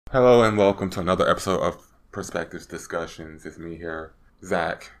Hello and welcome to another episode of Perspectives Discussions. It's me here,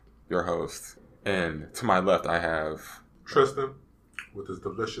 Zach, your host. And to my left I have... Tristan, with his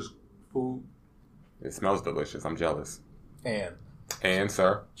delicious food. It smells delicious. I'm jealous. And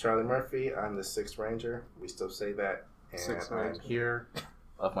sir? Charlie Murphy, I'm the Sixth Ranger. We still say that. And I'm here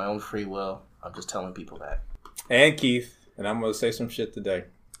of my own free will. I'm just telling people that. And Keith, and I'm going to say some shit today.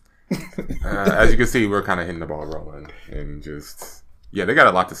 As you can see, we're kind of hitting the ball rolling. And just... Yeah, they got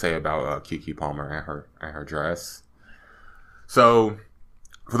a lot to say about Keke Palmer and her dress. So,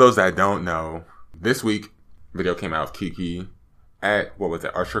 for those that don't know, this week, video came out of Keke at, what was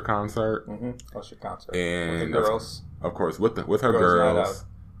it, Usher concert? Mm-hmm. Usher concert. And with the girls. Of course, with her girls.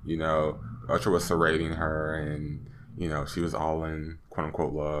 You know, Usher was serrating her and, you know, she was all in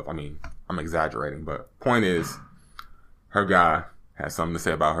quote-unquote love. I mean, I'm exaggerating, but point is, her guy had something to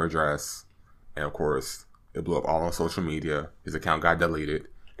say about her dress. And, of course, it blew up all on social media. His account got deleted.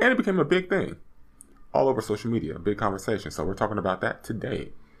 And it became a big thing. All over social media. A big conversation. So we're talking about that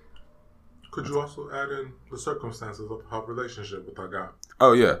today. Could you also add in the circumstances of her relationship with her guy?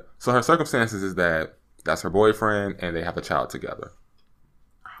 Oh, yeah. So her circumstances is that that's her boyfriend and they have a child together.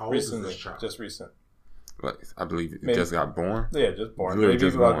 How old is this child? Just recent. Like, I believe it just got born. Yeah, just born. Maybe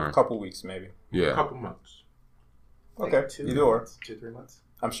just about a couple weeks, maybe. Yeah. A couple months. Okay. Like either or. 2-3 months.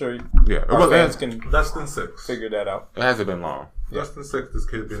 I'm sure our fans can less than 6. Figure that out. It hasn't been long. Less than 6, this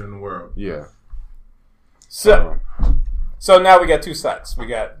kid been in the world. Yeah. So now we got two sides. We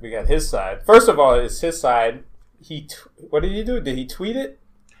got his side. First of all, it's his side. What did he do? Did he tweet it?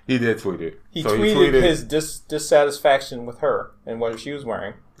 He did tweet it. He tweeted his dissatisfaction with her and what she was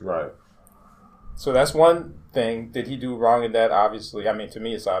wearing. Right. So that's one thing. Did he do wrong in that? Obviously. I mean, to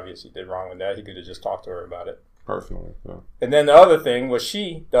me, it's obvious he did wrong in that. He could have just talked to her about it. Personally. Yeah. And then the other thing, was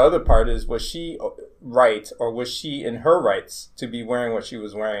she right, or was she in her rights to be wearing what she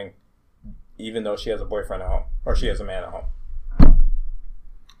was wearing even though she has a boyfriend at home, or she has a man at home?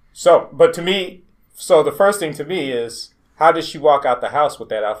 So, but to me, the first thing to me is, how did she walk out the house with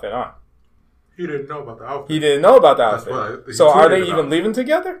that outfit on? He didn't know about the outfit. He didn't know about the outfit. Right. So are they even leaving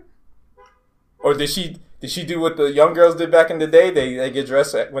together? Or did she do what the young girls did back in the day? They get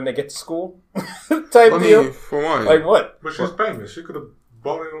dressed when they get to school? Type deal? For one. Like what? But she's famous. She could have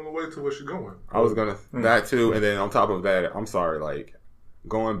bought it on the way to where she's going. I was going to... That too. And then on top of that, I'm sorry, like,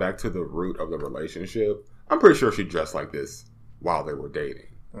 going back to the root of the relationship, I'm pretty sure she dressed like this while they were dating.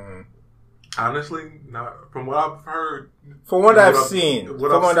 Mm-hmm. Honestly, not from what I've heard. From what I've seen,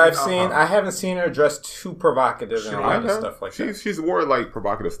 I haven't seen her dressed too provocative and a lot of stuff like that. She's wore like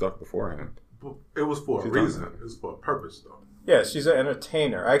provocative stuff beforehand. It was for a reason. It was for a purpose, though. Yeah, she's an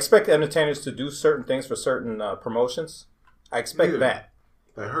entertainer. I expect entertainers to do certain things for certain promotions. I expect that.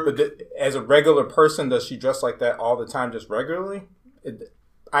 But as a regular person, does she dress like that all the time, just regularly?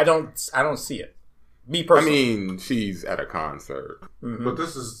 I don't see it. Me personally. I mean, she's at a concert. Mm-hmm. But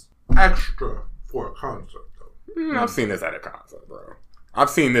this is extra for a concert, though. I've seen this at a concert, bro. I've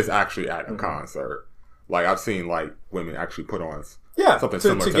seen this actually at a concert. Like, I've seen, like, women actually put on something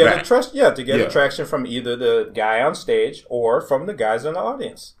similar to that. To get attraction from either the guy on stage or from the guys in the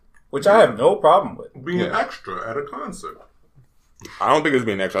audience, which I have no problem with. Being extra at a concert. I don't think it's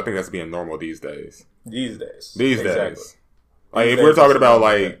being extra. I think that's being normal these days. These days. Like, if we're talking about,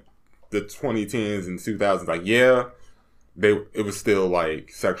 like, the 2010s and 2000s, like, it was still,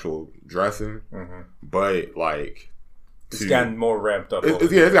 like, sexual dressing. Mm-hmm. But, like... It's gotten more ramped up.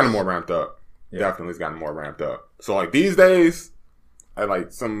 It's gotten more ramped up. Yeah. Definitely, it's gotten more ramped up. So, like, these days, at,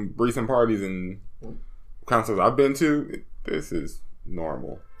 like, some recent parties and concerts I've been to, this is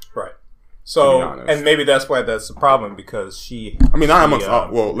normal. Right. So, and maybe that's why that's the problem, because I mean, not amongst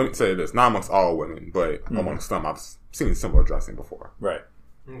all... Well, let me say this. Not amongst all women, but amongst some, I've seen similar dressing before. Right.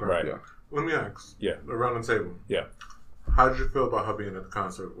 Okay. Right. Yeah. Let me ask. Yeah. Around the table. Yeah. How did you feel about her being at the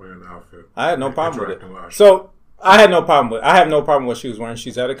concert wearing the outfit? I had no problem with it. So... I have no problem with what she was wearing.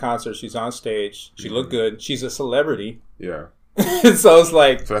 She's at a concert. She's on stage. She looked good. She's a celebrity. Yeah. So it's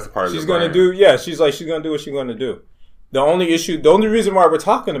like, so that's part of she's going to do. Yeah, she's going to do what she's going to do. The only reason why we're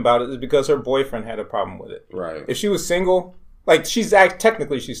talking about it is because her boyfriend had a problem with it. Right. If she was single, like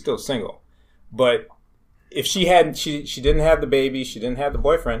technically she's still single, but if she didn't have the baby, she didn't have the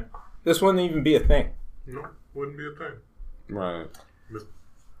boyfriend, this wouldn't even be a thing. No, wouldn't be a thing. Right.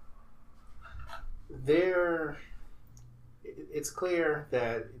 It's clear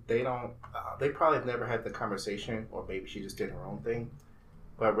that they probably have never had the conversation, or maybe she just did her own thing.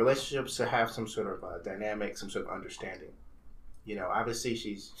 But relationships should have some sort of dynamic, some sort of understanding. You know, obviously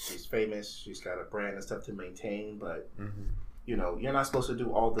she's famous, she's got a brand and stuff to maintain, but you know, you're not supposed to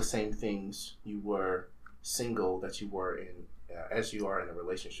do all the same things you were single that you were as you are in a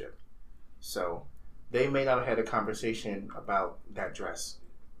relationship. So they may not have had a conversation about that dress.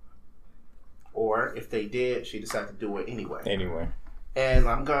 Or if they did, she decided to do it anyway. And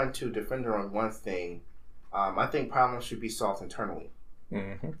I'm going to defend her on one thing. I think problems should be solved internally.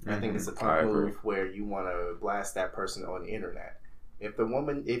 Mm-hmm. I think it's a tough move where you want to blast that person on the internet. If the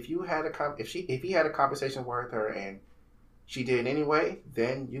woman, if he had a conversation with her and she did it anyway,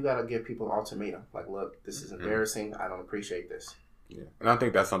 then you got to give people an ultimatum. Like, look, this is embarrassing. I don't appreciate this. Yeah, and I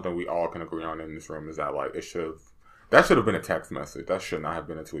think that's something we all can agree on in this room is that like that should have been a text message. That should not have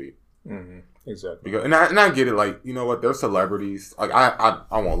been a tweet. Mm-hmm. Exactly. Because and I get it. Like, you know what? They're celebrities. Like I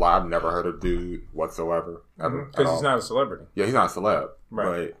won't lie. I've never heard of dude whatsoever. Because he's not a celebrity. Yeah, he's not a celeb.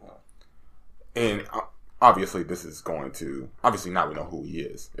 Right. And obviously, this is going to obviously now we know who he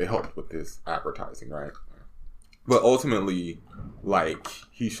is. It helped with this advertising, right? But ultimately, like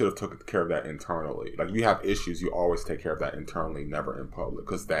he should have taken care of that internally. Like if you have issues, you always take care of that internally, never in public,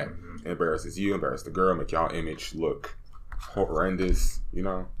 because that embarrasses you, embarrasses the girl, make y'all image look horrendous, you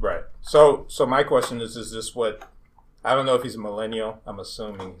know? Right. So my question is this what, I don't know if he's a millennial. I'm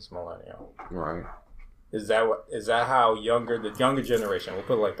assuming he's millennial. Right. Is that how the younger generation, we'll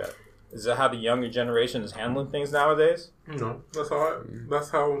put it like that. Is that how the younger generation is handling things nowadays? No, that's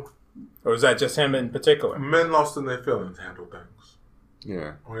how. Or is that just him in particular? Men lost in their feelings handle things.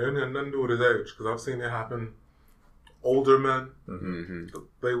 Yeah. Well, it had nothing to do with his age, because I've seen it happen. Older men,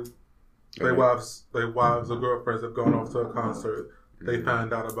 their wives or girlfriends have gone off to a concert. They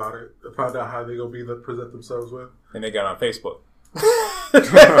found out about it. They found out how they gonna present themselves with, and they got on Facebook.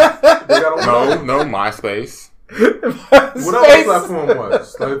 No, MySpace. Whatever platform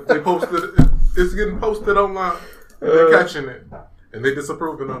was, like they posted. It's getting posted online. They're catching it, and they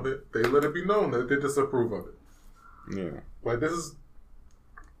disapproving of it. They let it be known that they disapprove of it. Yeah, like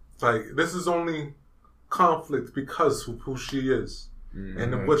this is only conflict because of who she is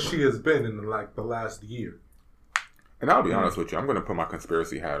and what she has been in the last year. And I'll be honest with you, I'm going to put my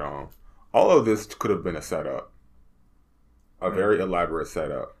conspiracy hat on. All of this could have been a setup, a very elaborate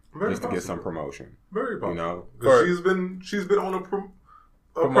setup, just to get some promotion. Very possible. You know, she's been on a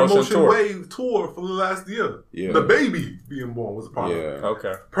promotion wave tour for the last year. Yeah. The baby being born was a part of it.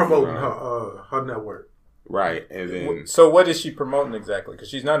 Okay. Promoting her network. Right, and then so what is she promoting exactly? Because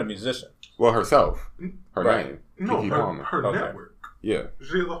she's not a musician. Well, herself, her name, no, her network. Yeah,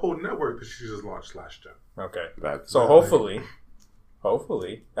 she has a whole network that she just launched last year. Okay, so hopefully,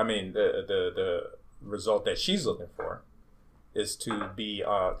 I mean the result that she's looking for is to be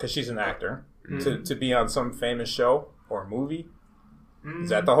because she's an actor to be on some famous show or movie. Is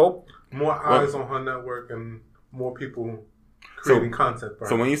that the hope? More eyes on her network and more people creating content.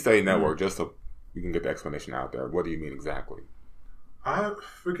 So when you say network, just so you can get the explanation out there, what do you mean exactly? I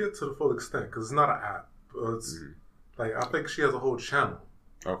forget to the full extent because it's not an app. It's like I think she has a whole channel.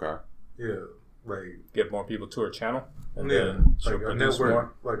 Okay. Yeah, like get more people to her channel. And then she'll like a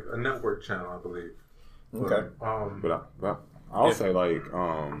network, like a network channel, I believe. Okay. But I'll say like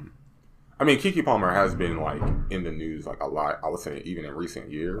I mean, Keke Palmer has been like in the news like a lot. I would say even in recent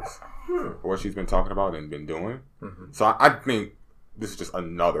years for what she's been talking about and been doing. Mm-hmm. So I think this is just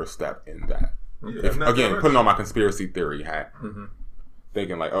another step in that. Yeah, again, putting on my conspiracy theory hat,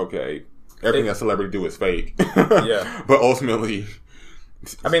 thinking like, okay, everything that celebrity do is fake. Yeah, but ultimately,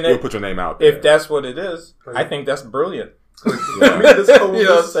 I mean, you'll put your name out there. If that's what it is, I think that's brilliant. I mean, you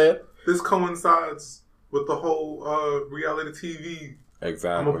know what I'm saying? This coincides with the whole reality TV.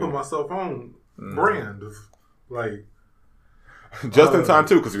 Exactly. I'm gonna put myself on brand of like just in time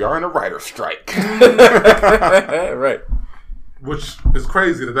too, because we are in a writer's strike. Right. Which is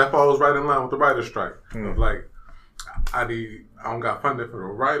crazy that follows right in line with the writer's strike. Of like, I don't got funding for the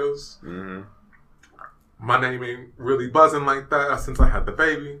writers. Mm-hmm. My name ain't really buzzing like that since I had the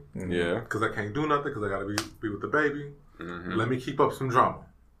baby. Yeah. Because I can't do nothing because I got to be with the baby. Mm-hmm. Let me keep up some drama.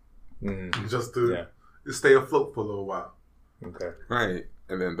 Mm-hmm. Just to stay afloat for a little while. Okay. Right.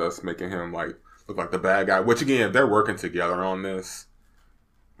 And then thus making him like look like the bad guy. Which again, they're working together on this.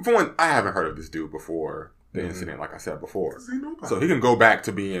 For one, I haven't heard of this dude before. The incident, like I said before. So he can go back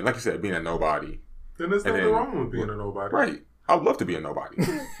to being, like you said, being a nobody. Then there's nothing wrong with being a nobody. Right. I'd love to be a nobody.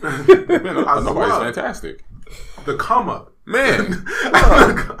 Being a nobody's fantastic. The come up. Man.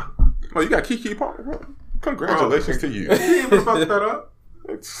 Well, you got Keke Palmer. Congratulations to you. He even fucked that up.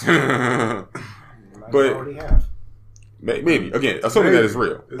 But already have. Maybe. Again, assuming that it's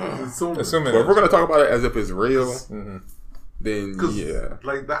real. Assuming but if we're going to talk about it as if it's real, then yeah.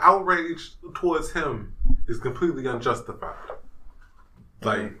 Like, the outrage towards him is completely unjustified.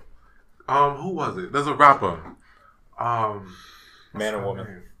 Like, who was it? There's a rapper. Man or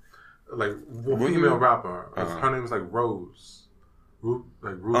woman? like female rapper. Her name's like Rose. Ruby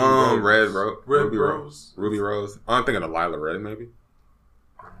Rose. Ruby Rose. I'm thinking of Lila Red, maybe.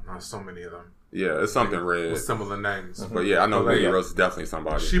 Not so many of them. Yeah, it's something red with similar names. But yeah, I know Ruby Rose is definitely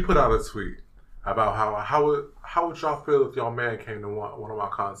somebody. She put out a tweet about how would y'all feel if y'all man came to one of my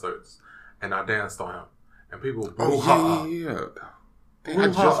concerts and I danced on him and people blew her up. Yeah. I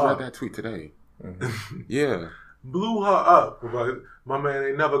just read that tweet today. Yeah. Blew her up. Like, my man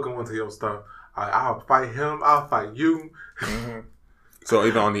ain't never going to your stuff. I'll fight him. I'll fight you. So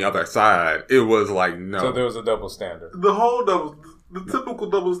even on the other side, it was like, no. So there was a double standard. The typical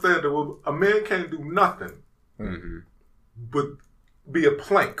double standard was a man can't do nothing but be a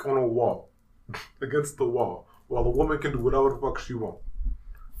plank on a wall, against the wall, while a woman can do whatever the fuck she wants.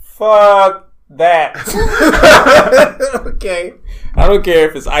 Fuck that. Okay. I don't care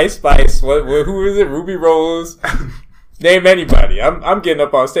if it's Ice Spice, who is it, Ruby Rose, name anybody. I'm getting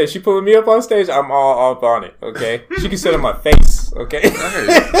up on stage. She pulling me up on stage, I'm all up on it, okay? She can sit on my face, okay?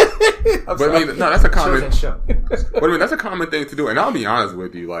 But I mean, no, that's a common. But I mean, that's a common thing to do. And I'll be honest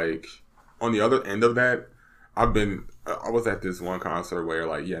with you, like on the other end of that, I was at this one concert where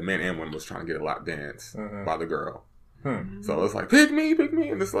like, yeah, man and woman was trying to get a lap dance by the girl. So it's like, pick me,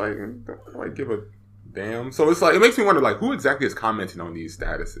 and it's like give a damn. So it's like, it makes me wonder, like, who exactly is commenting on these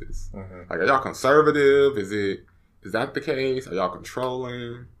statuses? Like, are y'all conservative? Is that the case? Are y'all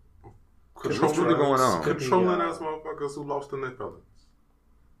controlling? What's really going on? Controlling ass motherfuckers who lost in their feelings.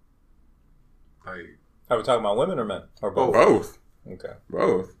 Like, are we talking about women or men? Or both? Both. Okay.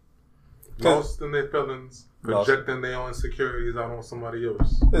 Both. Lost in their feelings, projecting their own insecurities out on somebody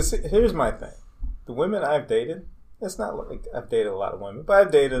else. Here's my thing. The women I've dated, it's not like I've dated a lot of women, but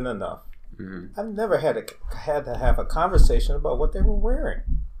I've dated enough. I've never had to have a conversation about what they were wearing.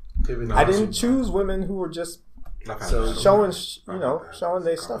 I didn't choose women who were just showing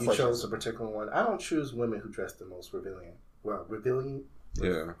their stuff. You chose a particular one. I don't choose women who dress the most revealing. Well, revealing. Yeah.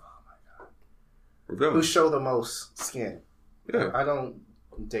 Oh my god. Revealing. Who show the most skin. Yeah. I don't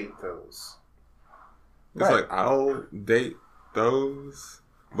date those. It's like, I'll date those,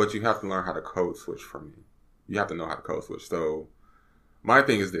 but you have to learn how to code switch for me. You have to know how to code switch. So my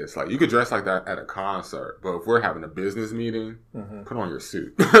thing is this, like, you could dress like that at a concert, but if we're having a business meeting, put on your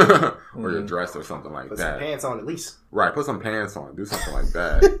suit or your dress or something like that. Put some pants on at least. Right, put some pants on. Do something like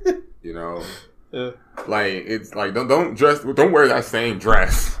that. You know? Yeah. Like, it's like, don't wear that same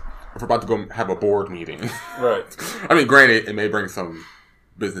dress if we're about to go have a board meeting. Right. I mean, granted, it may bring some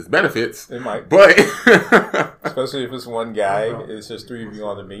business benefits. It might. But especially if it's one guy, it's just three of you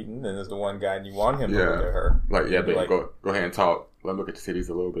on the meeting, and it's the one guy and you want him to look at her. Like, yeah, babe, go ahead and talk. Let me look at the titties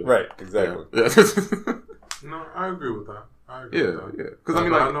a little bit. Right, exactly. Yeah. No, I agree with that. Yeah. Because I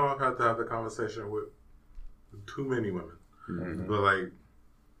mean, I know I've had to have the conversation with too many women, but like,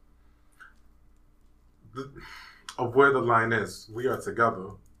 of where the line is, we are together.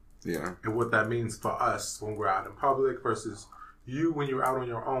 Yeah. And what that means for us when we're out in public versus you when you're out on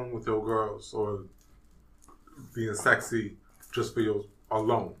your own with your girls or being sexy just for your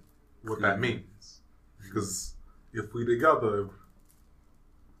alone. What that means, because if we together.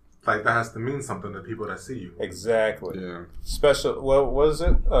 Like, that has to mean something to people that see you. Exactly. Yeah. Special, what was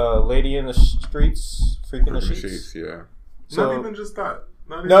it? Lady in the Streets? Freaking the Sheets? Yeah. So, not even just that.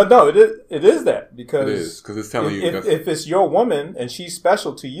 No, it is that. Because it is, because it's telling you. If it's your woman and she's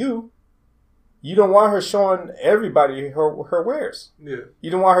special to you, you don't want her showing everybody her wares. Yeah.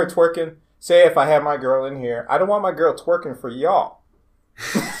 You don't want her twerking. Say if I have my girl in here, I don't want my girl twerking for y'all.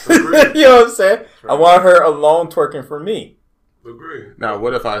 You know what I'm saying? Right. I want her alone twerking for me. Agree. Now,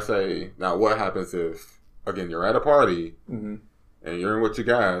 what if I say, what happens if, again, you're at a party and you're in with your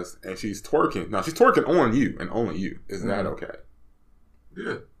guys and she's twerking. Now, she's twerking on you and only you. Is that okay?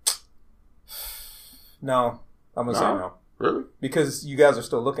 Yeah. No. I'm going to say no. Really? Because you guys are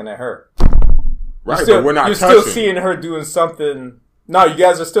still looking at her. Right, but we're not You're touching. still seeing her doing something. No, you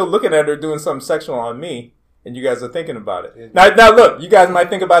guys are still looking at her doing something sexual on me. And you guys are thinking about it. Now look, you guys might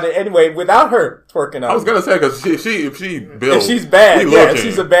think about it anyway without her twerking on. I was gonna say, because if she's bad, if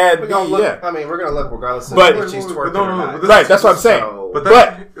she's a bad, we're gonna look regardless of if she's twerking or not. Right, that's what I'm saying. But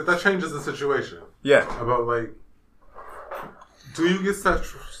that changes the situation. Yeah. About like, do you get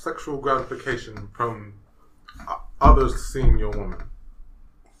sexual gratification from others seeing your woman?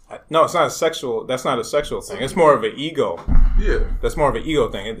 No, it's not a sexual. That's not a sexual thing. It's more of an ego. Yeah. That's more of an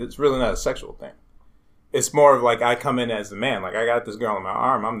ego thing. It's really not a sexual thing. It's more of like I come in as the man. Like, I got this girl on my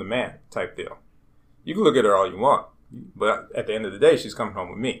arm. I'm the man type deal. You can look at her all you want. But at the end of the day, she's coming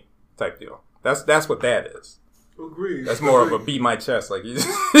home with me type deal. That's what that is. Agreed. That's more of a beat my chest, like you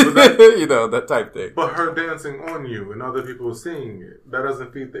know, that type thing. But her dancing on you and other people seeing it, that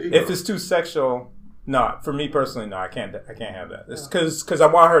doesn't feed the ego. If it's too sexual, no. For me personally, no. I can't have that. It's because I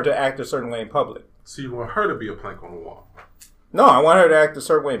want her to act a certain way in public. So you want her to be a plank on the wall? No, I want her to act a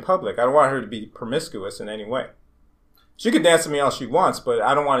certain way in public. I don't want her to be promiscuous in any way. She can dance to me all she wants, but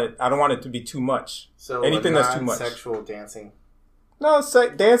I don't want it to be too much. So anything that's too much. Sexual dancing. No,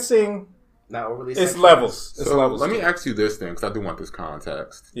 dancing. Not overly. It's levels. It's levels. Let me ask you this thing, because I do want this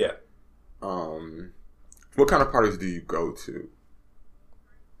context. Yeah. What kind of parties do you go to?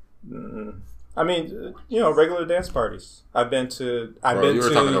 I mean, regular dance parties. I've been to. You were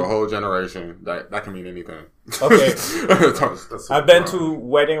talking to a whole generation. That can mean anything. Okay. I've been to to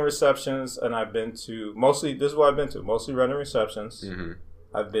wedding receptions, and I've been to mostly. This is what I've been to. Mostly wedding receptions. Mm-hmm.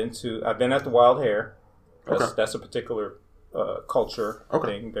 I've been at the Wild Hare. That's a particular culture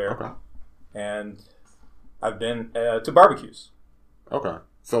thing there. Okay. And I've been to barbecues. Okay.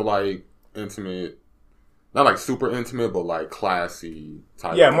 So, like, intimate, not like super intimate, but like classy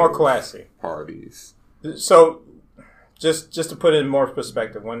type. Yeah, more classy parties. So, just to put it in more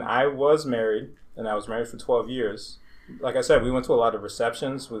perspective, when I was married, and I was married for 12 years, like I said, we went to a lot of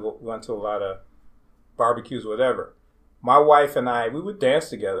receptions. We went to a lot of barbecues, whatever. My wife and I, we would dance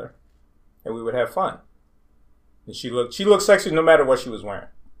together, and we would have fun. And she looked sexy no matter what she was wearing.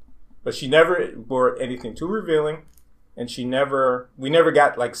 But she never wore anything too revealing, and we never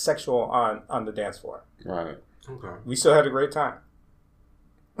got like sexual on the dance floor. Right. Okay. We still had a great time.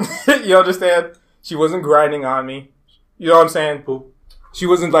 You understand? She wasn't grinding on me. You know what I'm saying? She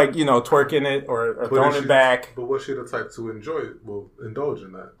wasn't like, twerking it or throwing it back. But was she the type to indulge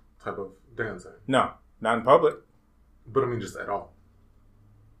in that type of dancing? No, not in public. But I mean, just at all.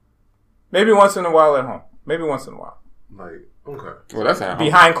 Maybe once in a while at home. Maybe once in a while. Like, okay. Well, that's at home.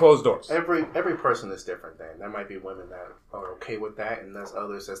 Behind closed doors. Every person is different. Then there might be women that are okay with that, and there's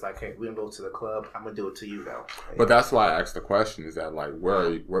others that's like, hey, we can go to the club. I'm gonna do it to you though. But that's why I asked the question: is that like,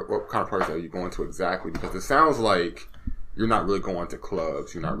 what kind of person are you going to exactly? Because it sounds like you're not really going to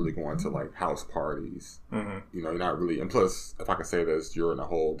clubs. You're not really going to like house parties. Mm-hmm. You're not really. And plus, if I can say this, you're in a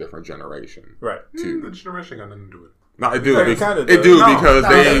whole different generation, right? Too. The generation got nothing to do with it. No, it do. Because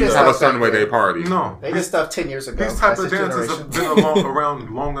they have a certain way they party. No. They did stuff 10 years ago. These type of dances have been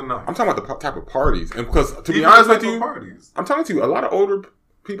around long enough. I'm talking about the type of parties. And because, to be honest with you, I'm talking to you, a lot of older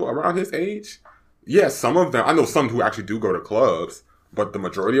people around his age, yes, some of them, I know some who actually do go to clubs, but the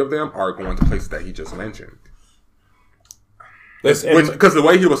majority of them are going to places that he just mentioned. Because the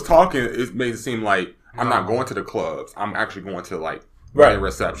way he was talking, it made it seem like, I'm not going to the clubs. I'm actually going to, like, wedding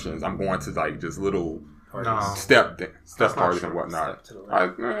receptions. I'm going to, like, just little... step parties and whatnot.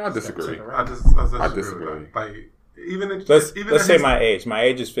 I disagree. I disagree. Like let's say my age. My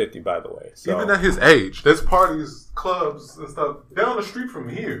age is 50, by the way. So. Even at his age, there's parties, clubs, and stuff down the street from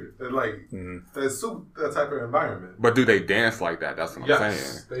here that that suit that type of environment. But do they dance like that? That's what I'm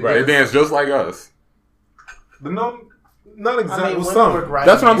saying. They dance just like us. But not exactly.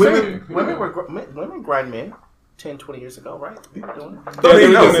 That's what I'm saying. Women grind men. 10, 20 years ago, right? What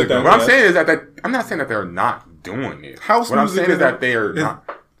I'm saying is that I'm not saying that they're not doing it. What I'm saying is that they're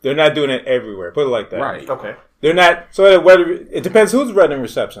not doing it everywhere. Put it like that. Right. Okay. They're not. So whether it depends who's wedding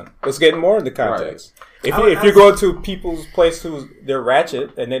reception. Let's get more into context. Right. If you go to people's place they're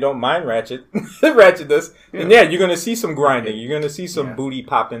ratchet and they don't mind ratchetness, then you're going to see some grinding. You're going to see some booty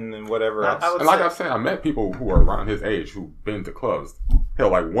popping and whatever else. And like I said, I met people who are around his age who've been to clubs.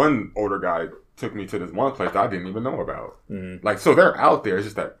 Hell, like one older guy took me to this one place that I didn't even know about. Mm-hmm. Like, so they're out there. It's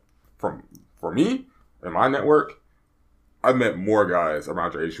just that for me and my network, I met more guys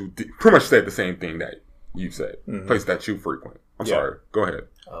around your age who pretty much said the same thing that you said. Mm-hmm. Places that you frequent. I'm sorry. Go ahead.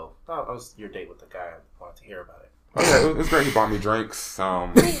 Oh, that was your date with the guy. I wanted to hear about it. Oh, yeah, it was great. He bought me drinks.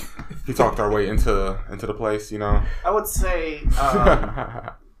 He talked our way into the place, I would say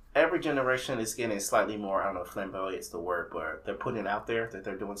every generation is getting slightly more, I don't know if flamboyant is the word, but they're putting it out there that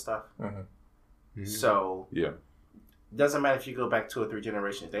they're doing stuff. Mm-hmm. Mm-hmm. So, doesn't matter if you go back 2 or 3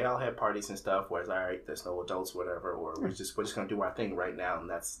 generations. They all had parties and stuff where it's all right, there's no adults, whatever, or we're just going to do our thing right now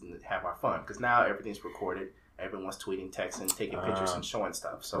and have our fun. Because now everything's recorded. Everyone's tweeting, texting, taking pictures and showing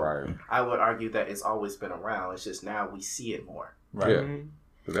stuff. So I would argue that it's always been around. It's just now we see it more. Right. Yeah.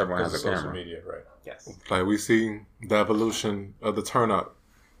 Because everyone has a social camera. Media, right? Yes. Like we see the evolution of the turn up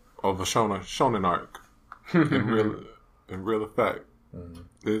of a shonen arc in real effect. Mm-hmm.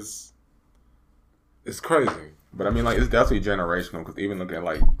 It's crazy. But I mean, like, it's definitely generational because even looking at,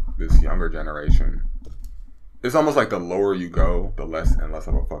 like, this younger generation, it's almost like the lower you go, the less and less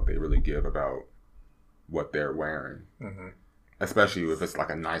of a fuck they really give about what they're wearing. Mm-hmm. Especially if it's, like,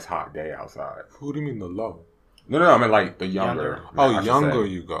 a nice hot day outside. Who do you mean the low? No, I mean like the younger. Younger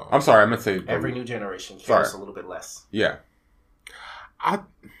you go. I'm sorry, I meant to say every new generation cares a little bit less. Yeah. I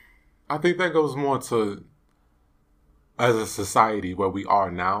think that goes more to as a society where we are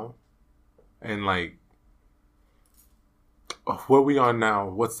now, and like where we are now,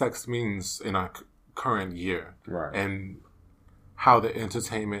 what sex means in our current year, right? And how the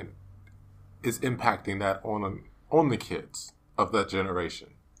entertainment is impacting that on the kids of that generation.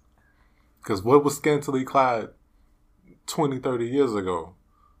 Because what was scantily clad 20, 30 years ago,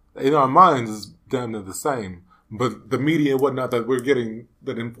 in our minds is damn near the same. But the media and whatnot that we're getting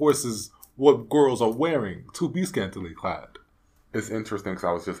that enforces what girls are wearing to be scantily clad. It's interesting because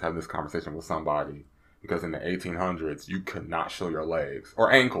I was just having this conversation with somebody because in the 1800s you could not show your legs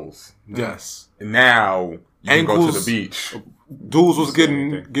or ankles. Yes. And now you can go to the beach. Dudes was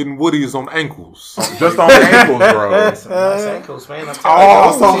getting woodies on ankles. Just on ankles, bro. Some nice ankles, man. I'm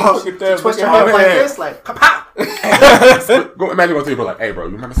telling you. Twist your hand like this, like pop. Imagine going to people like, hey, bro,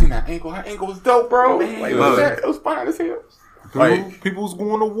 you remember seeing that ankle? That ankle was dope, bro. Like, it was fine as hell. Like, people was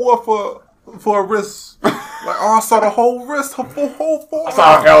going to war for a wrist. Like, I saw the whole wrist, her whole forearm. I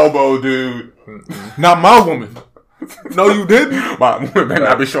saw an elbow, dude. Not my woman. No, you didn't. My woman better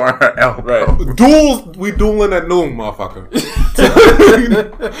not be showing her elbow. Right. Duels, we dueling at noon, motherfucker.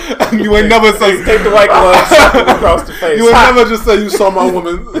 You ain't never say take the white gloves across the face. You ain't never just say you saw my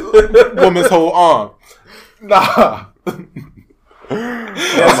woman's whole arm. Nah.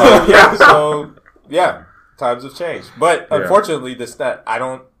 Yeah, times have changed. But unfortunately, the stat I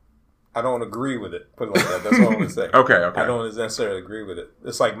don't agree with it. Put it like that. That's all I'm gonna say. Okay. I don't necessarily agree with it.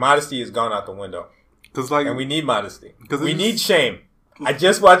 It's like modesty has gone out the window. And we need modesty. We need shame. I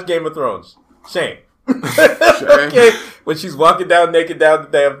just watched Game of Thrones. Shame. Okay. When she's walking down naked down the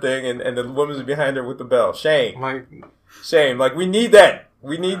damn thing and the woman's behind her with the bell. Shame. Shame. Like, we need that.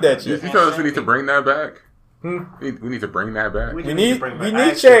 We need that shit. You tell us we need to bring that back? We need to bring that back? We need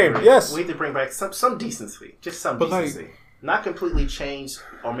shame. Yes. We need to bring back some decency. Just some decency. Not completely change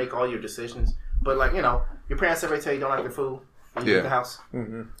or make all your decisions. But, like, you know, your parents ever tell you don't like your food? When you leave the house?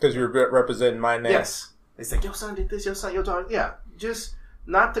 Because you're representing my name. Yes. It's like, your son did this, your son, your daughter. Yeah. Just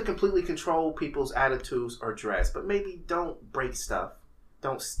not to completely control people's attitudes or dress, but maybe don't break stuff.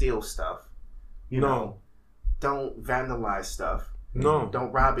 Don't steal stuff. You know? Don't vandalize stuff. No.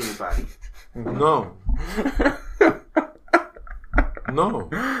 Don't rob anybody. No. No.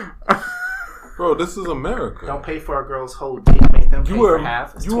 Bro, this is America. Don't pay for a girl's whole day. Make them pay for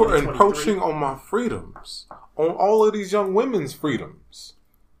half. You are encroaching on my freedoms. On all of these young women's freedoms.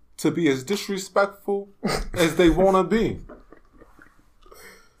 To be as disrespectful as they want to be.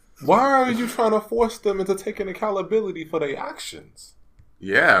 Why are you trying to force them into taking accountability for their actions?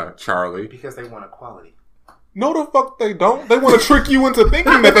 Yeah, Charlie. Because they want equality. No, the fuck they don't. They want to trick you into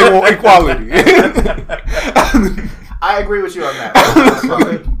thinking that they want equality. I agree with you on that.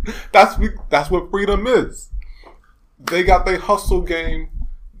 That's what freedom is. They got their hustle game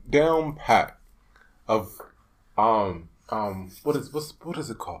down pat. Of what is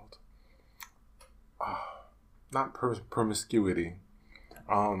it called? Not promiscuity.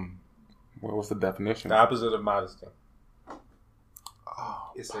 What was the definition? The opposite of modesty.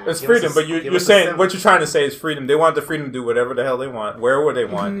 It's freedom, but you're saying what you're trying to say is freedom. They want the freedom to do whatever the hell they want, wherever they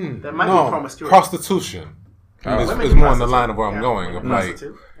want. That might be promiscuity. Prostitution. It's more in the line of where I'm going.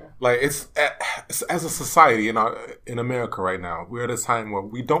 Like it's as a society in America right now, we're at a time where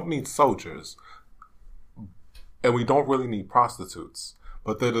we don't need soldiers, and we don't really need prostitutes.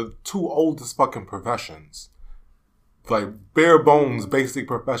 But they're the two oldest fucking professions, like bare bones, basic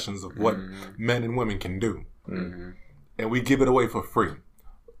professions of what men and women can do, and we give it away for free.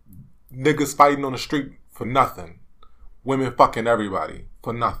 Niggas fighting on the street for nothing, women fucking everybody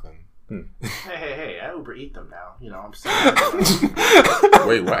for nothing. Hey! I Uber Eat them now. You know what I'm saying?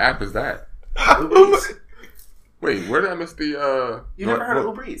 Wait, what app is that? Uber Eats. Wait, where did I miss the? You never heard of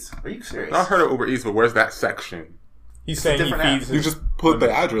Uber Eats? Are you serious? I heard of Uber Eats, but where's that section? He's saying he feeds. You just put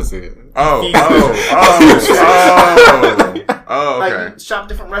the address in. Oh, okay. Like, shop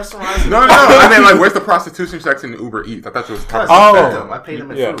different restaurants. No. I mean, like, where's the prostitution section in Uber Eats? I thought you was talking about I pay them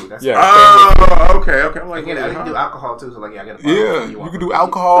in food. That's okay. I'm like, I can do alcohol too. So like, I got a bottle. You can do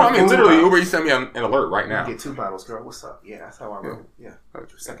alcohol. I mean, literally, Uber Eats sent me an alert right now. You get 2 bottles, girl. What's up? Yeah, that's how I roll. Yeah.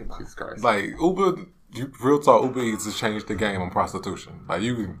 Second bottle. Jesus Christ. Like real talk, Uber Eats has changed the game on prostitution. Like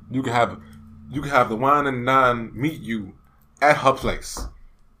you can have the wine and dine meet you at her place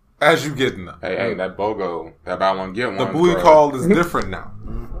as you getting them. Hey, that BOGO, that buy one get one. The booty call is different now.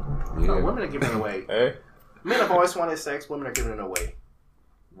 Yeah. Women are giving it away. Hey. Men have always wanted sex. Women are giving it away,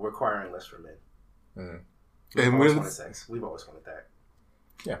 requiring less from men. We've always wanted sex. We've always wanted that.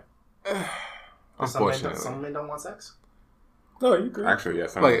 Yeah. Unfortunately, some men don't want sex. No, you agree. Actually, yeah,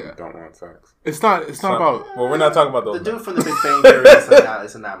 some people don't want sex. It's not about. Well, we're not talking about those. The dude from the Big Bang Theory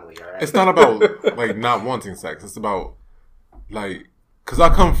is an anomaly. All right. It's not about like not wanting sex. It's about like because I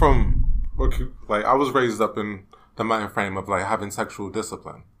come from like I was raised up in the mind frame of like having sexual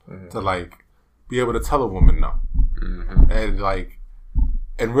discipline to like be able to tell a woman no, and like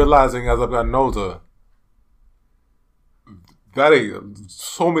and realizing as I've gotten older that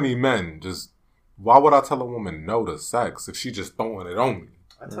so many men just. Why would I tell a woman no to sex if she just throwing it on me?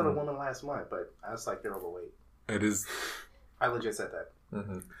 I told a woman last month, but I was like, they're overweight. It is. I legit said that.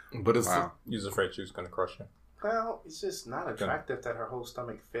 But it's. Wow. You was afraid she was going to crush you? Well, it's just not attractive that her whole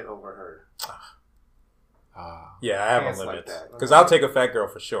stomach fit over her. Yeah, I have a limit. Like Because I'll take a fat girl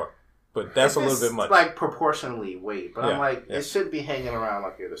for sure. But that's a little bit much. Like proportionally weight. But I'm like, it shouldn't be hanging around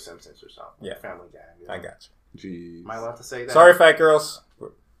like you're the Simpsons or something. Yeah. Family Guy. You know? I got you. Jeez. Am I allowed to say that? Sorry, fat girls.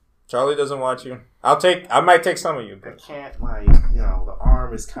 Charlie doesn't want you. I might take some of you. I can't, the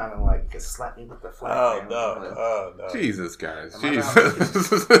arm is kind of like, you can slap me with the flag. Oh, no. Jesus, guys. Jesus.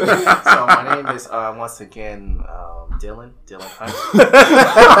 So my name is, once again, Dylan Hunt.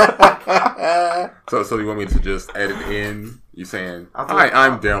 So you want me to just edit in? You saying, hi,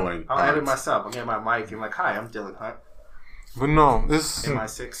 I'm Dylan. I'll edit myself. I'll get my mic and like, hi, I'm Dylan Hunt. But no, this...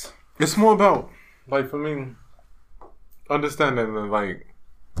 MI6. It's more about, like, for me, understanding that, like,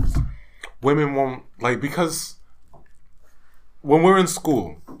 women won't like because when we're in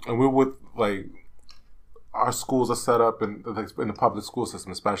school and we're with like our schools are set up in the public school system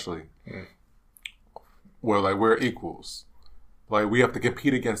especially where like we're equals, like we have to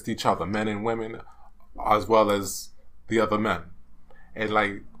compete against each other, men and women as well as the other men, and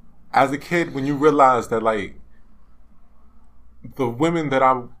like as a kid when you realize that like the women that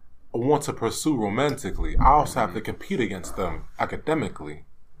I want to pursue romantically I also have to compete against them academically.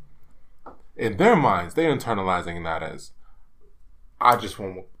 In their minds, they're internalizing that as I just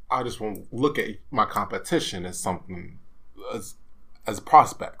won't look at my competition as something as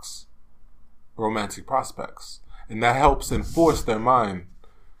prospects, romantic prospects, and that helps enforce their mind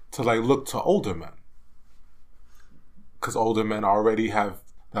to like look to older men because older men already have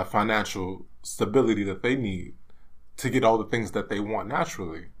that financial stability that they need to get all the things that they want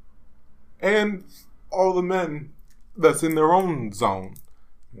naturally, and all the men that's in their own zone.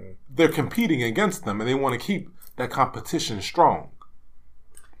 They're competing against them and they want to keep that competition strong.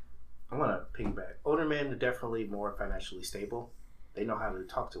 I want to piggyback. Older men are definitely more financially stable. They know how to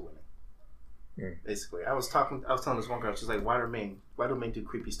talk to women. Basically, I was telling this one girl, she's like, why do men do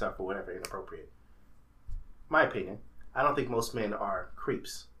creepy stuff or whatever inappropriate? My opinion, I don't think most men are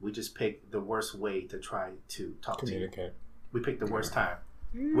creeps. We just pick the worst way to try to talk to you. We pick the worst time.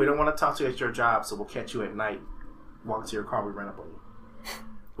 We don't want to talk to you at your job, so we'll catch you at night, walk to your car, we run up on you.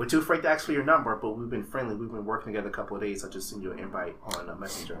 We're too afraid to ask for your number, but we've been friendly. We've been working together a couple of days. I'll just send you an invite on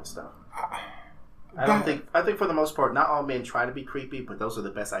Messenger and stuff. I think for the most part, not all men try to be creepy, but those are the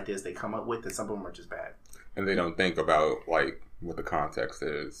best ideas they come up with, and some of them are just bad. And they don't think about, like, what the context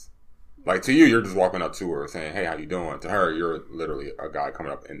is. Like, to you, you're just walking up to her saying, hey, how you doing? To her, you're literally a guy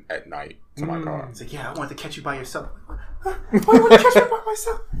coming up at night to my car. It's like, yeah, I wanted to catch you by yourself. Why do you want to catch me by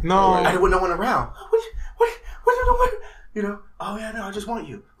myself? No. I didn't want no one around. What? You know? Oh, yeah, no, I just want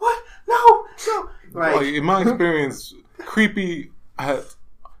you. What? No. Like, in my experience, creepy,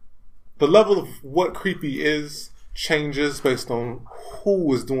 the level of what creepy is changes based on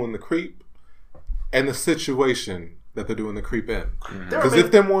who is doing the creep and the situation that they're doing the creep in. Because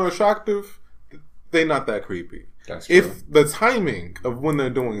if they're more attractive, they're not that creepy. That's true. If the timing of when they're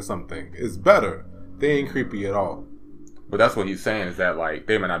doing something is better, they ain't creepy at all. But that's what he's saying is that, like,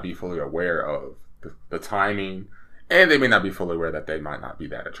 they may not be fully aware of the timing, and they may not be fully aware that they might not be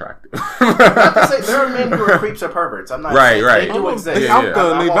that attractive. There are men who are creeps or perverts. I'm not saying they do exist. I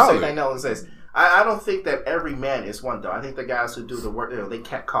won't say they don't exist. I don't think that every man is one, though. I think the guys who do the work, they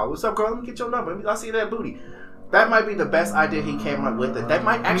cat call. What's up, girl? Let me get your number. I'll see that booty. That might be the best idea he came up with. That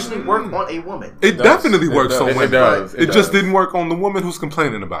might actually work on a woman. It definitely works on women. It does. It just didn't work on the woman who's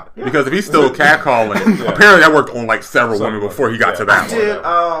complaining about it. Yeah. Because if he's still catcalling, apparently that worked on like several women before he got to that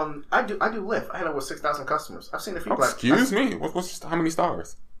one. I do Lyft. I had over 6,000 customers. I've seen a few. Excuse me. What's how many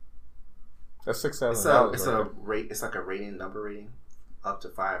stars? That's $6,000. It's like a rating, number rating. Up to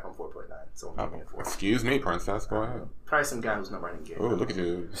 5 on 4.9. So I'm giving it 4. Excuse me, princess. Go ahead. Probably some guy whose number I didn't get. Oh, look at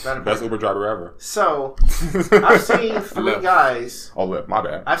you. Best Uber driver ever. So, I've seen 3 guys. Oh, lip. My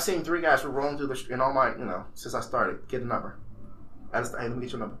bad. I've seen 3 guys who rolling through the street, and all my, since I started, get a number. Hey, let me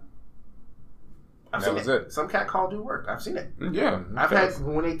get your number. I've seen it. Some cat call do work. I've seen it. Yeah. I've had,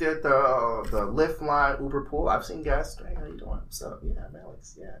 when they did the Lyft line, Uber pool, I've seen guys, hey, how you doing? What's up? Yeah, I'm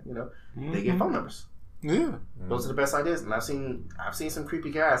Alex. Yeah, you know, they get phone numbers. Yeah. Those are the best ideas. And I've seen some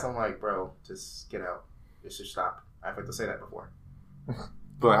creepy guys. I'm like, bro, just get out. It should stop. I've had to say that before.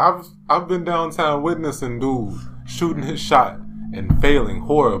 But I've been downtown witnessing dude shooting his shot and failing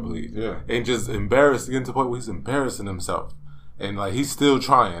horribly. Yeah. And just embarrassed, getting to the point where he's embarrassing himself. And like he's still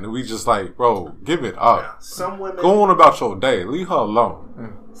trying. And we just like, bro, give it up. Yeah. Some women go on about your day. Leave her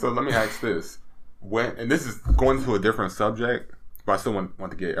alone. So let me ask this. And this is going to a different subject, but I still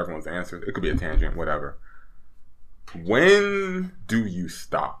want to get everyone's answer. It could be a tangent, whatever. When do you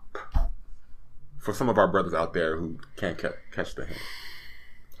stop? For some of our brothers out there who can't catch the hint.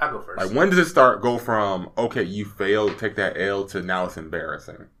 I'll go first. Like, when does it go from, okay, you failed, take that L, to now it's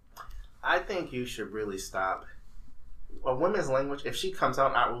embarrassing? I think you should really stop. A woman's language, if she comes out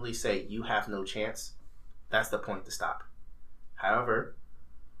and outwardly say, you have no chance, that's the point to stop. However,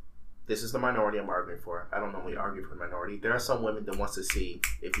 this is the minority I'm arguing for. I don't normally argue for the minority. There are some women that wants to see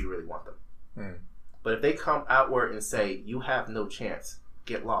if you really want them. But if they come outward and say, you have no chance,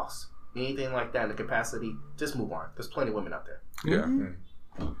 get lost, anything like that in the capacity, just move on. There's plenty of women out there. Yeah.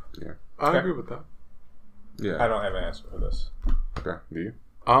 Yeah. I agree with that. Yeah. I don't have an answer for this. Okay. Do you?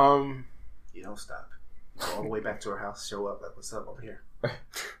 You don't stop. Go all the way back to her house, show up, like, what's up over here?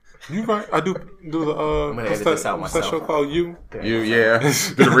 You right? I do the I'm gonna edit this out myself. That show called You. Yeah.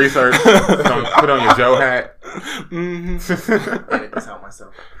 Do the research. Put on your Joe hat. Edit this out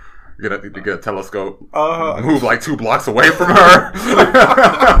myself. Get a telescope. Move like 2 blocks away from her.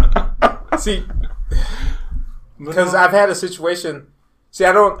 See, because I've had a situation. See,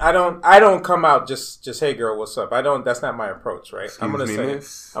 I don't come out just hey girl, what's up? That's not my approach, right? I'm gonna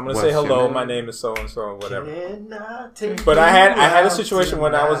say hello. My name is so and so, whatever. But I had a situation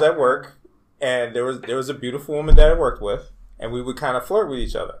when I was at work, and there was a beautiful woman that I worked with, and we would kind of flirt with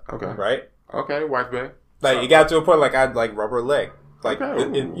each other. Okay. Right. Okay, wife babe. Like it got to a point like I'd like rub her leg, like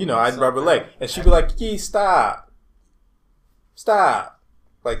I'd rub her leg, and she'd be like, "Key, stop,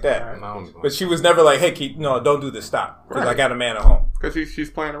 like that." But she was never like, "Hey, Keith, no, don't do this, stop," because I got a man at home. Because she's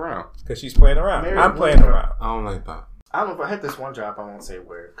playing around. I'm playing around. I don't like that. I don't know if I had this one job. I won't say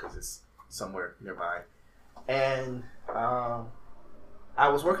where because it's somewhere nearby. And I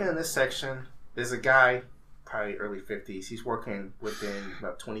was working in this section. There's a guy, probably early 50s. He's working within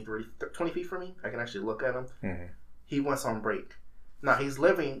about 20 feet from me. I can actually look at him. Mm-hmm. He went on break. Now, he's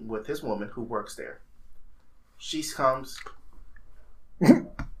living with his woman who works there. She comes...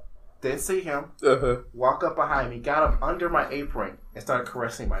 Didn't see him. Walk up behind me, got up under my apron, and started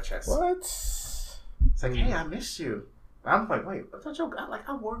caressing my chest. What? It's like, hey, I missed you. I'm like, wait, I thought your guy, like,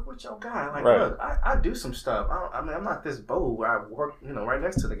 I work with your guy. Like, right. Look, I do some stuff. I'm not this bold where I work, right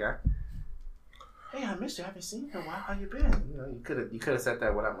next to the guy. Hey, I missed you. I haven't seen you in a while. How you been? You could have said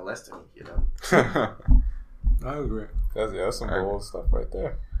that without molesting me. I agree. That's some bold stuff right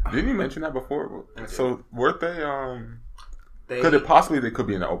there. Didn't you mention that before? So weren't they? Could it possibly they could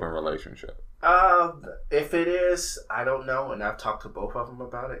be in an open relationship? If it is, I don't know, and I've talked to both of them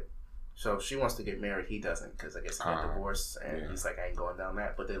about it. So she wants to get married, he doesn't, because I guess he got divorced, and he's like, I ain't going down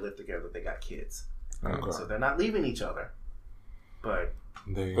that. But they live together, they got kids, so they're not leaving each other. But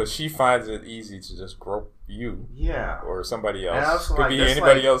she finds it easy to just grope you, or somebody else. Could be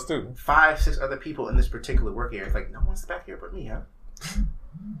anybody else too. 5-6 other people in this particular work area. It's like no one's back here but me, huh?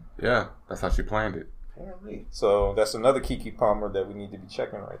 Yeah, that's how she planned it. Apparently. So that's another Keke Palmer that we need to be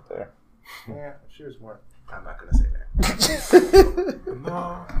checking right there. Yeah, she was more. I'm not gonna say that.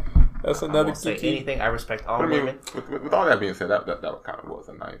 No, that's another. I won't say anything. I respect all women. With all that being said, that kind of was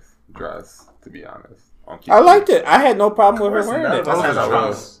a nice dress, to be honest. I liked it. I had no problem with her wearing it. That was a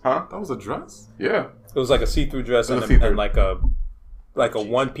dress. Huh? That was a dress. Yeah, it was like a see-through dress and like a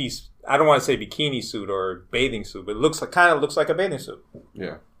one-piece. I don't want to say bikini suit or bathing suit, but it kind of looks like a bathing suit.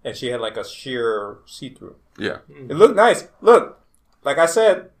 Yeah. And she had like a sheer see-through. Yeah. It looked nice. Look, like I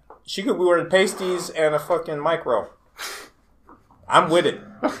said, she could be wearing pasties and a fucking micro. I'm with it.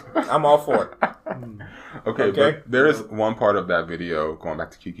 I'm all for it. Okay, but there is one part of that video, going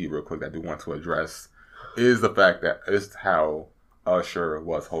back to Keke real quick, that I do want to address, is the fact that it's how Usher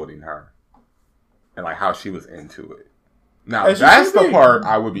was holding her. And like how she was into it. Now, that's the part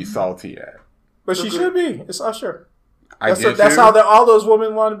I would be salty at. But she should be. It's Usher. That's how all those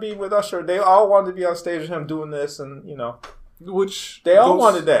women want to be with Usher. They all wanted to be on stage with him doing this, and which they all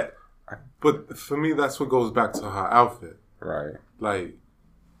wanted that. But for me, that's what goes back to her outfit. Right. Like,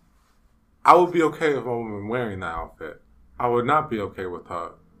 I would be okay with a woman wearing that outfit. I would not be okay with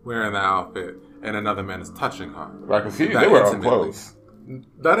her wearing that outfit and another man is touching her. Right, because they were up close.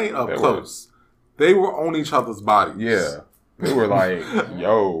 That ain't up close. they were on each other's bodies. Yeah. They were like,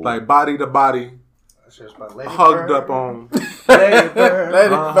 yo. Like body to body. Hugged up on. Let it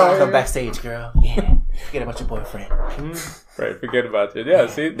burn. Come backstage, girl. Yeah. Forget about your boyfriend. Right, forget about it. Yeah,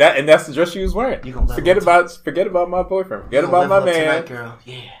 see that, and that's the dress she was wearing. Forget about my boyfriend. Forget about my man. Tonight, girl.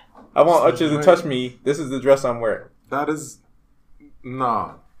 Yeah. I want Usher to touch me. This is the dress I'm wearing. That is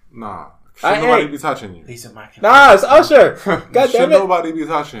nah. Should nobody be touching you? These are my Nah, it's Usher. God damn it. Should nobody be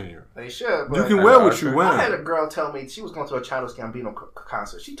touching you? They should. You can wear what you wear. I had a girl tell me she was going to a Childish Gambino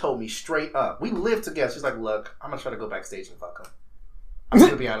concert. She told me straight up. We lived together. She's like, look, I'm going to try to go backstage and fuck him. I'm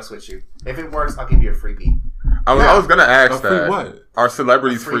going to be honest with you. If it works, I'll give you a freebie. I was going to ask that. What? Are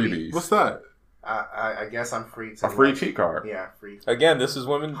celebrities freebies? What's that? I guess I'm free to... A free cheat card. Yeah, free. Again, this is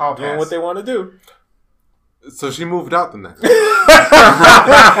women doing what they want to do. So she moved out the next day.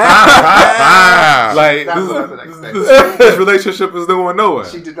 This relationship is going nowhere.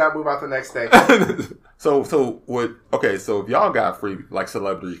 She did not move out the next day. So if y'all got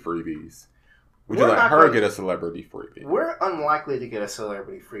celebrity freebies, would you let her get a celebrity freebie? We're unlikely to get a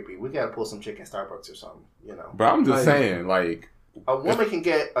celebrity freebie. We got to pull some chick in Starbucks or something, you know. But I'm just saying, a woman can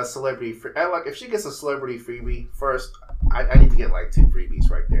get a celebrity free. Like, if she gets a celebrity freebie, first, I need to get 2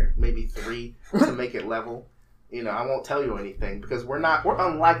 freebies right there, maybe 3 to make it level. You know, I won't tell you anything because we're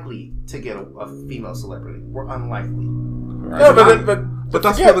unlikely to get a female celebrity. We're unlikely. Right. No, but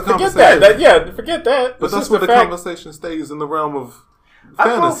that's where the conversation. Forget that. But that's where the conversation stays in the realm of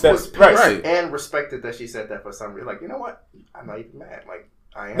fantasy. I was pissed and respected that she said that for some reason. Like, you know what? I'm not even mad.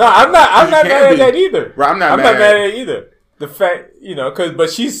 I am. No, I'm not mad at that either. Right, I'm not mad at it either. The fact, but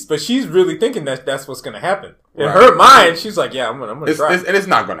she's really thinking that that's what's going to happen. In her mind, she's like, yeah, I'm going to try. And it's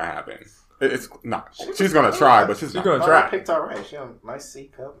not going to happen. It's not. She's going to try, but she's going to try. I picked all right. She had a nice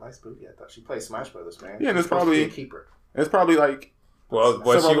C cup, nice booty. I thought she played Smash Brothers, man. Yeah, and it's probably a keeper. It's probably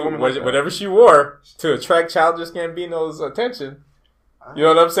whatever she wore to attract Childish Gambino's attention. You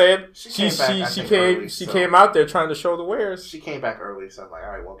know what I'm saying? She came out there trying to show the wares. She came back early, so I'm like, all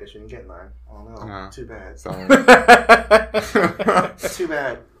right, well, guess you didn't get mine. Oh no, too bad. Too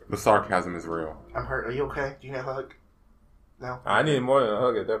bad. The sarcasm is real. I'm hurt. Are you okay? Do you need a hug? No. I needed more than a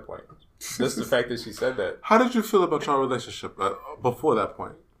hug at that point. Just the fact that she said that. How did you feel about your relationship before that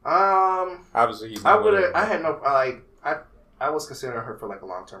point? Obviously, I was considering her for a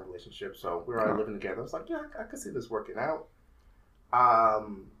long-term relationship, so we were already living together. I was like, yeah, I could see this working out.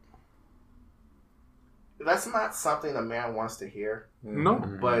 That's not something a man wants to hear. No,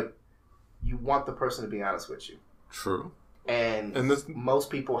 but you want the person to be honest with you. True. And most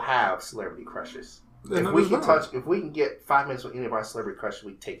people have celebrity crushes. If we can get 5 minutes with any of our celebrity crushes,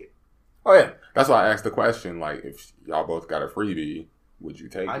 we take it. Oh yeah, that's why I asked the question. If y'all both got a freebie, would you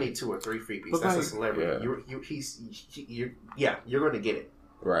take it? I need 2 or 3 freebies. That's a celebrity. Yeah. You're going to get it.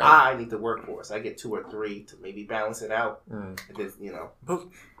 Right. I need to work for it. So I get 2 or 3 to maybe balance it out. And then,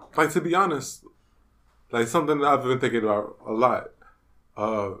 But to be honest, something that I've been thinking about a lot.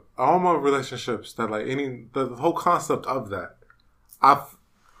 All my relationships that the whole concept of that, I've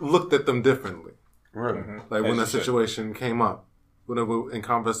looked at them differently. Really? When a situation came up, whenever in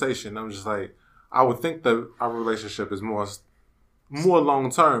conversation, I'm just like, I would think that our relationship is more long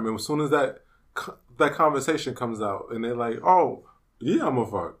term, and as soon as that conversation comes out, and they're like, "Oh, yeah, I'm a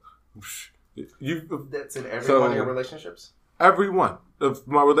fuck." That's in every one of your relationships. Every one of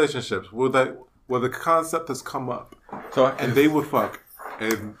my relationships, where the concept has come up, and they would fuck,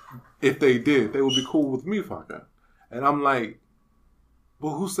 and if they did, they would be cool with me fucking, and I'm like,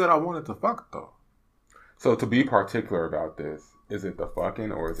 "Well, who said I wanted to fuck though?" So to be particular about this, is it the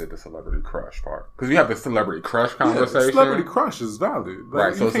fucking or is it the celebrity crush part? Because you have the celebrity crush conversation. Yeah, celebrity crush is valid.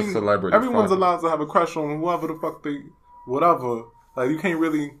 Right, so it's a celebrity. Everyone's allowed to have a crush on whoever the fuck whatever. You can't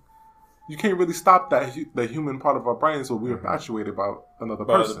really stop the human part of our brains where we're infatuated about another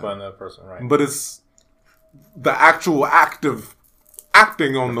person. By another person, right? But it's the actual acting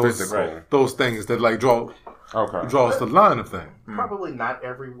on those things that draws the line of things. Probably not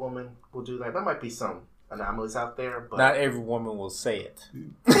every woman will do that. There might be some anomalies out there, but not every woman will say it.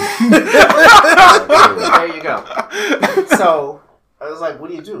 There you go. So I was like, what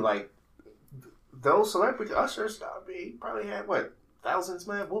do you do? Those celebrity ushers, probably had thousands,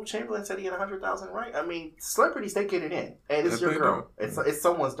 man. Will Chamberlain said he had 100,000, right? I mean, celebrities, they get it in, and it's your girl. It's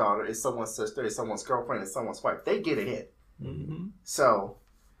someone's daughter. It's someone's sister. It's someone's girlfriend. It's someone's wife. They get it in. Mm-hmm. So,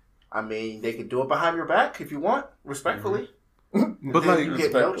 I mean, they could do it behind your back if you want, respectfully. Mm-hmm. But you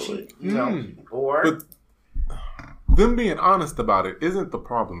get no cheat, or. But them being honest about it isn't the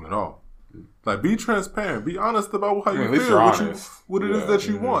problem at all. Be transparent. Be honest about how you feel, what it is that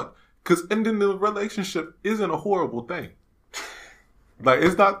you want. Because ending the relationship isn't a horrible thing.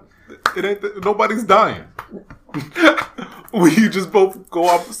 It's Nobody's dying. We just both go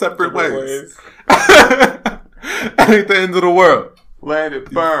off separate ways. It ain't the end of the world. Let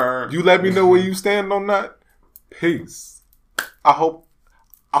it burn. You let me know where you stand on that. Peace. I hope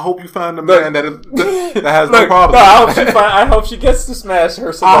you find a man that has no problem. No, I hope she gets to smash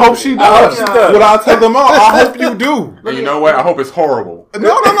her. I hope she does. What I tell them all, I hope you do. And you know what? I hope it's horrible. No.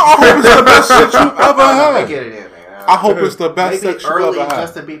 I hope it's the best shit you've ever had. I get it in, man. I hope it's the best Maybe sex you early ever had.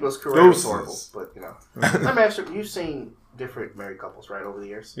 Justin Bieber's career was horrible, but you know. Let me ask you: you've seen different married couples, right, over the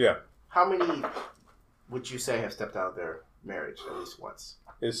years? Yeah. How many would you say have stepped out of their marriage at least once?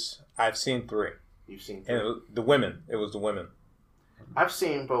 I've seen 3. You've seen 3. And it was the women. I've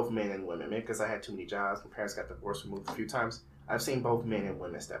seen both men and women. Maybe because I had too many jobs. My parents got divorced, removed a few times. I've seen both men and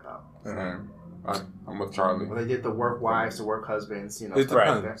women step out. Mm-hmm. I'm with Charlie. Well, they did the work wives, the work husbands, you know. It's stuff right.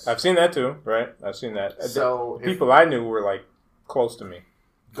 like that. I've seen that too. Right. I've seen that. So people I knew were like close to me.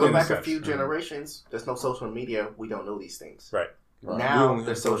 Go back a few generations. There's no social media. We don't know these things. Right. Now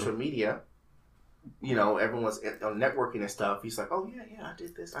there's social media. You know, everyone's on networking and stuff. He's like, oh yeah, I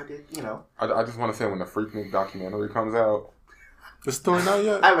did this. I did. You know. I just want to say when the Freaknik documentary comes out. It's still not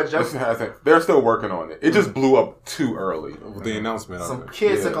yet. I have a joke. They're still working on it. It just blew up too early. With the announcement. Some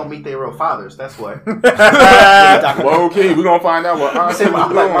kids are gonna meet their real fathers. That's what. Well, okay, we're gonna find out what.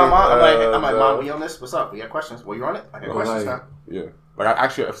 I'm like, Mom, we on this? What's up? We got questions. Well, you on it? I got questions now. Yeah.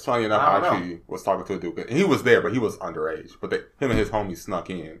 Like, it's funny enough, I actually was talking to a dude. And he was there, but he was underage. But him and his homies snuck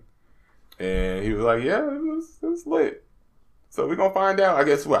in. And he was like, yeah, it was lit. So we're going to find out. I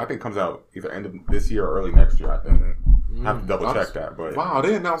guess I think it comes out either end of this year or early next year, I think. I have to double check that. But wow,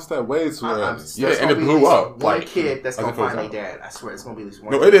 they announced that way too early. Yeah, and it blew up. One kid that's going to find their dad. I swear, it's going to be at least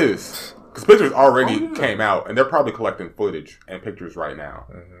one. No, it is. Because pictures already came out. And they're probably collecting footage and pictures right now.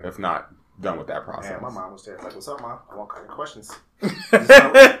 If not done with that process. Yeah, my mom was there. Like, what's up, Mom? I want kind of questions.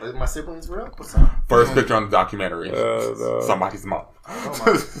 Is my siblings real? What's up? First picture on the documentary. Somebody's mom. Oh,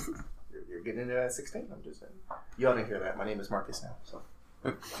 Mom. You're getting into that at 16? I'm just saying. Y'all didn't hear that. My name is Marcus now. So.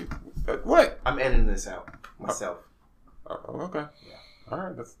 What? I'm editing this out myself. Oh, okay. Yeah. All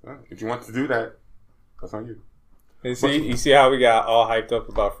right. If you want to do that, that's on you. You see how we got all hyped up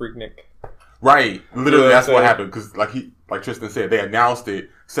about Freaknik? Right. Literally, that's what happened. Because like Tristan said, they announced it.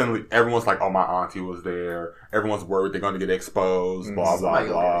 Suddenly, everyone's like, oh, my auntie was there. Everyone's worried they're going to get exposed. Blah, blah,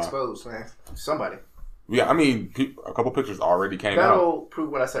 blah. Get exposed, man. Somebody. Yeah, I mean, a couple pictures already came out. That'll prove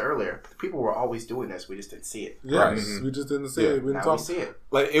what I said earlier. People were always doing this. We just didn't see it. Yes, right. We just didn't see it. We now we see it.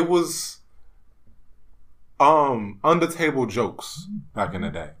 Like, it was under table jokes back in the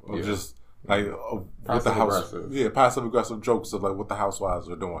day. Of just like what the house, passive aggressive jokes of like what the housewives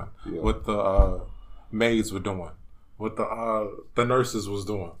were doing, what the maids were doing, what the nurses was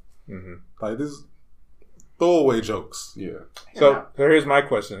doing. Mm-hmm. Like this throwaway jokes. Yeah. So here's my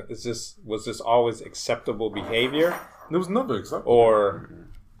question: was this always acceptable behavior? It was never acceptable. Or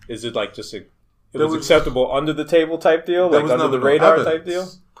is it like just it was acceptable under the table type deal, like under the radar type deal?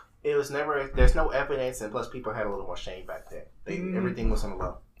 It was never. There's no evidence, and plus people had a little more shame back then. Everything was on the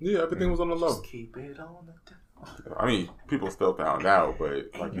low. Yeah, everything was on the low. Just keep it on the down. I mean, people still found out,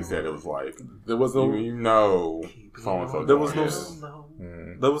 but like you said, it was like there was no, so and so. There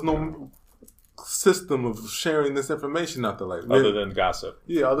was no system of sharing this information out there, like other than gossip.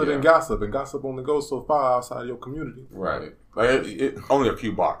 Yeah, other than gossip, and gossip only goes so far outside your community. Right, like it only a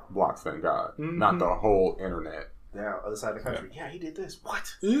few blocks, thank God, not the whole internet. Yeah, other side of the country. Yeah, he did this. What?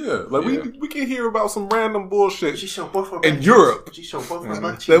 Yeah, like we can hear about some random bullshit. She showed both her in Europe. She showed both her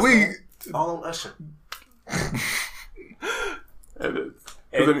butt cheeks. All on Usher.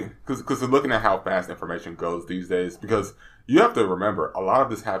 Because looking at how fast information goes these days, because you have to remember a lot of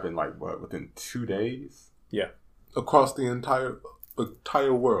this happened within 2 days. Yeah, across the entire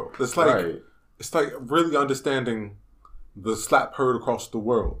world. It's like it's like really understanding the slap heard across the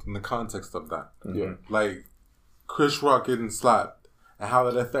world in the context of that. Yeah, like Chris Rock getting slapped and how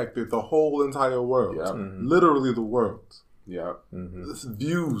that affected the whole entire world. Yeah. Literally the world. Yeah. This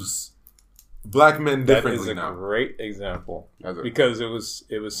views black men differently now. That is a great example because it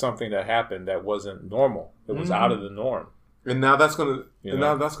was something that happened that wasn't normal. It was out of the norm. And now that's gonna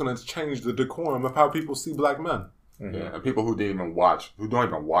change the decorum of how people see black men. Mm-hmm. Yeah, and people who don't even watch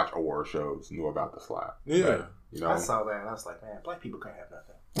award shows knew about the slap. Yeah. Right? You know? I saw that and I was like, man, black people can't have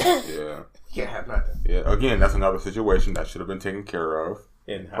nothing. Yeah. You can't have nothing. Yeah. Again, that's another situation that should have been taken care of.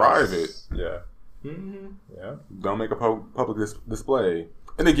 In-house. Private. Yeah. Mm-hmm. Yeah. Don't make a public display.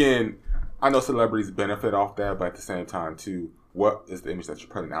 And again, I know celebrities benefit off that, but at the same time, too, what is the image that you're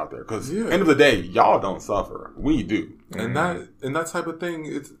putting out there? Because end of the day, y'all don't suffer. We do. And that type of thing,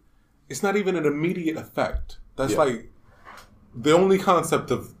 it's not even an immediate effect. That's like the only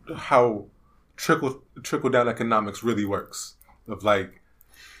concept of how trickle down economics really works, of like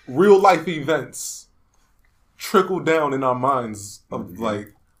real life events trickle down in our minds of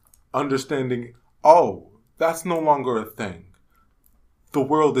like understanding, oh, that's no longer a thing. The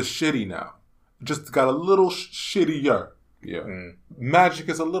world is shitty now. Just got a little shittier. Yeah. Magic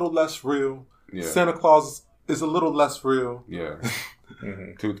is a little less real. Yeah. Santa Claus is a little less real. Yeah.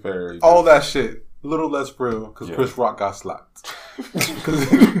 Tooth Fairy. All that shit. A little less real because Chris Rock got slapped.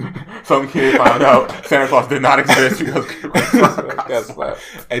 Some kid found out Santa Claus did not exist because Chris Rock got slapped.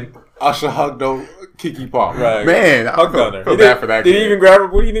 And Usher hugged on Kiki Palmer. Right. Man, I feel bad for that Did kid. he even grab her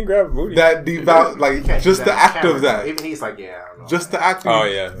booty? He didn't grab her booty. That like just the act of that. Even he's like, yeah, I don't know. Just the act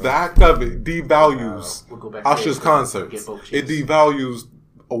of the act of it devalues We'll go back Usher's to concerts. get It devalues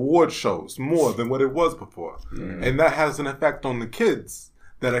award shows more than what it was before. And that has an effect on the kids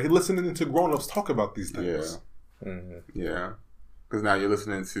that are listening to grown-ups talk about these things. Yeah. Because now you're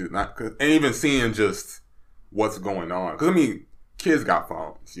listening to, and even seeing just what's going on. Because, I mean, kids got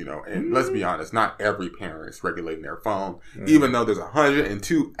phones, you know, and let's be honest, not every parent is regulating their phone. Even though there's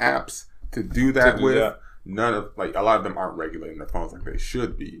 102 apps to do that with, none of, like, a lot of them aren't regulating their phones like they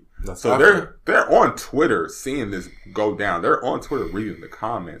should be. So they're on Twitter seeing this go down. They're on Twitter reading the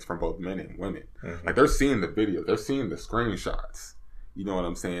comments from both men and women. Like, they're seeing the videos. They're seeing the screenshots. You know what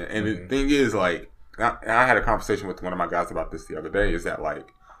I'm saying? And the thing is, like, I had a conversation with one of my guys about this the other day, is that, like,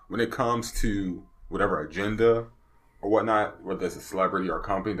 when it comes to whatever agenda or whatnot, whether it's a celebrity or a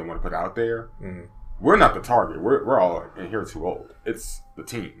company they want to put out there, we're not the target. We're all in here too old. It's the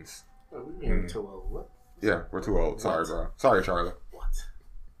teens. Too old. What? Yeah, we're too old. Sorry, bro. Sorry, Charlie. What?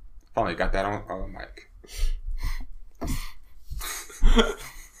 Finally got that on mic.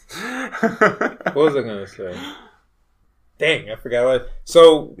 What was I going to say? Dang, I forgot what.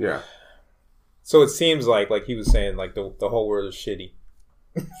 So it seems like he was saying, like the whole world is shitty.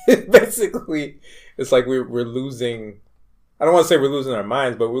 Basically, it's like we're losing. I don't want to say we're losing our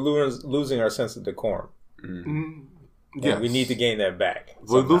minds, but we're losing our sense of decorum. Yeah, we need to gain that back.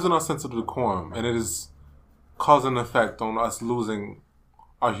 We're losing our sense of decorum, and it is causing an effect on us losing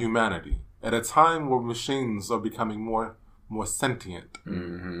our humanity at a time where machines are becoming more sentient.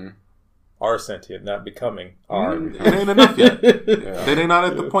 Are sentient, not becoming. Are. It ain't enough yet. They ain't not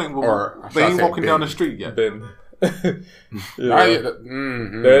at the point where they ain't walking down the street yet. You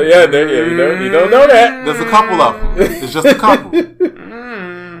don't know that. There's a couple of them. It's just a couple.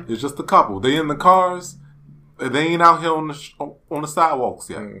 It's just a couple. They in the cars. They ain't out here on the sidewalks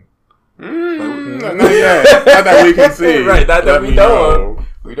yet. Not yet. Not that we can see. Right. Not that we know of.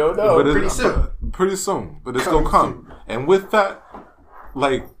 We don't know. But pretty soon. But it's gonna come. And with that,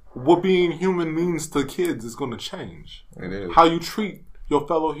 like, what being human means to kids is going to change. It is. How you treat your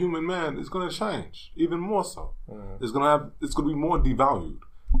fellow human man is going to change even more so. It's going to be more devalued.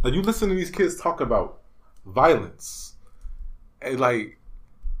 Like, you listen to these kids talk about violence and like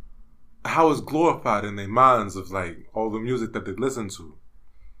how it's glorified in their minds of like all the music that they listen to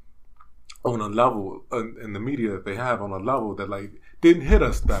on a level in the media that they have on a level that like didn't hit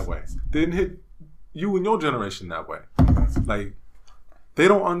us that way. Didn't hit you and your generation that way. Like, they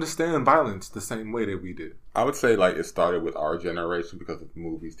don't understand violence the same way that we did. I would say, like, it started with our generation because of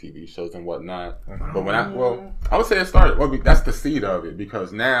movies, TV shows, and whatnot. But I would say it started, that's the seed of it,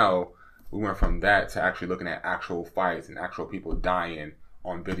 because now we went from that to actually looking at actual fights and actual people dying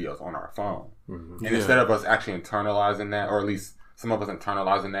on videos on our phone. And instead of us actually internalizing that, or at least some of us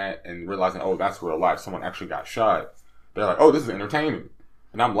internalizing that and realizing, oh, that's real life, someone actually got shot, they're like, oh, this is entertainment.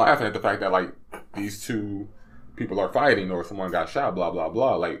 And I'm laughing at the fact that, like, these two people are fighting or someone got shot, blah, blah,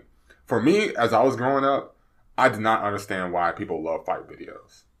 blah. Like, for me, as I was growing up, I did not understand why people love fight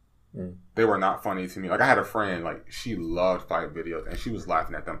videos. They were not funny to me. Like, I had a friend, like, she loved fight videos, and she was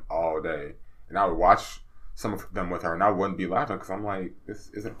laughing at them all day. And I would watch some of them with her, and I wouldn't be laughing because I'm like, this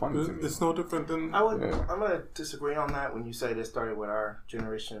isn't funny to me. It's no different than... I'm going to disagree on that when you say this started with our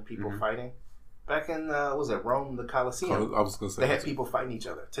generation of people fighting. Back in, Rome, the Colosseum, I was going to say they had people fighting each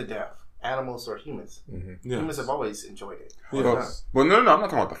other to death. Animals or humans. Humans have always enjoyed it. Well, no, I'm not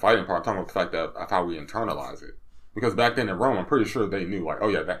talking about the fighting part. I'm talking about the fact that of how we internalize it. Because back then in Rome, I'm pretty sure they knew, like, oh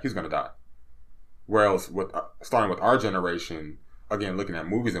yeah, he's going to die. Whereas starting with our generation, again, looking at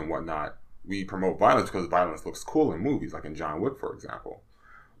movies and whatnot, we promote violence because violence looks cool in movies, like in John Wick, for example.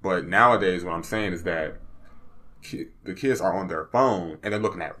 But nowadays, what I'm saying is that the kids are on their phone and they're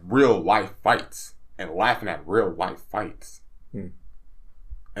looking at real life fights and laughing at real life fights.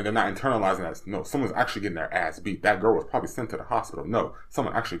 And they're not internalizing that, no, someone's actually getting their ass beat. That girl was probably sent to the hospital. No,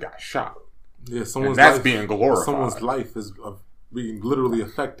 someone actually got shot. Yeah, and that's being glorified. Someone's life is being literally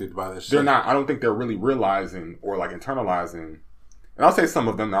affected by this shit. They're not. I don't think they're really realizing or like internalizing. And I'll say some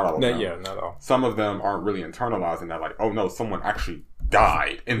of them, not all of them. Yeah, not all. Some of them aren't really internalizing that. Like, oh no, someone actually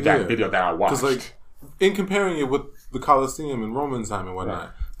died in that video that I watched. Because like, in comparing it with the Colosseum and Roman time and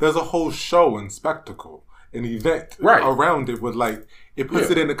whatnot, there's a whole show and spectacle, an event around it with like it puts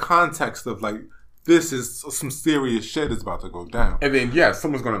it in the context of like. This is some serious shit is about to go down. And then,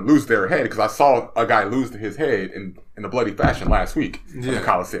 someone's going to lose their head because I saw a guy lose his head in a bloody fashion last week in the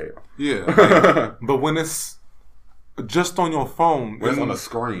Coliseum. Yeah. Like, but when it's just on your phone. When it's on a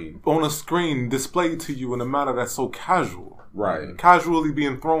screen. On a screen displayed to you in a manner that's so casual. Right. Casually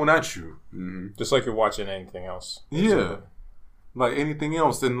being thrown at you. Mm-hmm. Just like you're watching anything else. Yeah. Like anything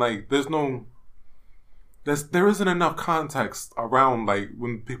else. And like, there isn't enough context around like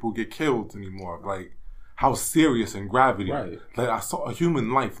when people get killed anymore. Like how serious and gravity. Right. Like I saw a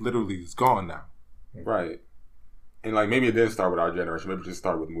human life literally is gone now. Right. And like maybe it didn't start with our generation. Maybe it just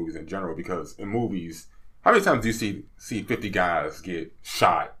started with movies in general. Because in movies, how many times do you see 50 guys get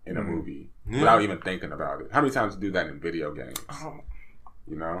shot in a movie without even thinking about it? How many times do you do that in video games?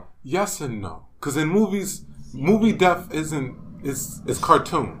 You know? Yes and no. Because in movies, movie death isn't. It's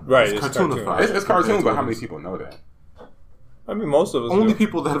cartoon. Right. It's cartoonified. It's cartoon, but how many people know that? I mean, most of us only do.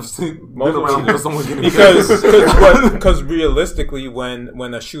 People that have been around for someone getting because realistically,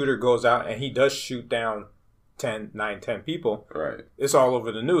 when a shooter goes out and he does shoot down 10 people, right? It's all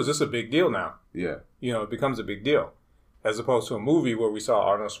over the news. It's a big deal now. Yeah, it becomes a big deal, as opposed to a movie where we saw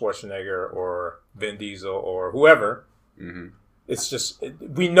Arnold Schwarzenegger or Vin Diesel or whoever. Mm-hmm. It's just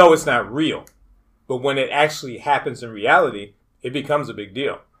we know it's not real, but when it actually happens in reality, it becomes a big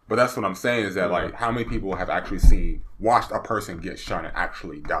deal. But that's what I'm saying is that like how many people have actually watched a person get shot and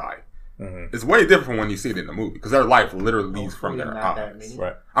actually die? Mm-hmm. It's way different when you see it in the movie because their life literally leaves from their eyes.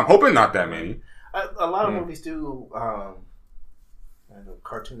 Right. I'm hoping not that many. A lot of movies do. I know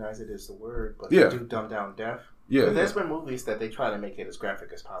cartoonize it is the word, but they do dumb down death. Yeah. But there's been movies that they try to make it as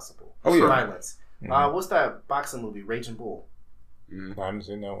graphic as possible. Oh yeah. Violence. Mm-hmm. What's that boxing movie? Raging Bull. I haven't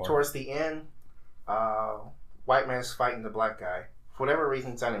seen that one. Towards the end. White man's fighting the black guy. For whatever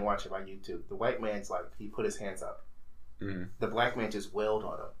reason, I didn't watch it by YouTube. The white man's like, he put his hands up. Mm-hmm. The black man just wailed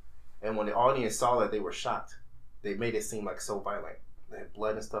on him. And when the audience saw that, they were shocked. They made it seem like so violent. They had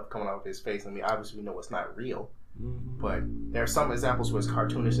blood and stuff coming out of his face. I mean, obviously we know it's not real. Mm-hmm. But there are some examples where it's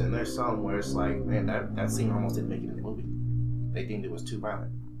cartoonish, and there's some where it's like, man, that scene almost didn't make it in the movie. They deemed it was too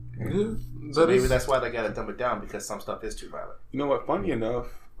violent. Yeah, so maybe that's why they got to dumb it down, because some stuff is too violent. You know what? Funny enough,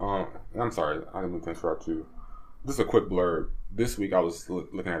 I'm sorry, I didn't mean to interrupt you. Just a quick blurb. This week I was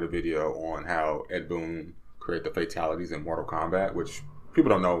looking at a video on how Ed Boon created the fatalities in Mortal Kombat, which people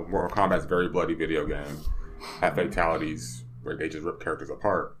don't know. Mortal Kombat's a very bloody video game. Have fatalities where they just rip characters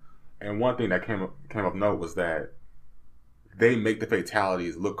apart. And one thing that came of note was that they make the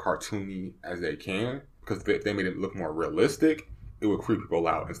fatalities look cartoony as they can, because if they made it look more realistic, it would creep people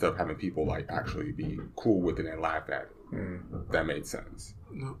out instead of having people like actually be cool with it and laugh at it. That made sense.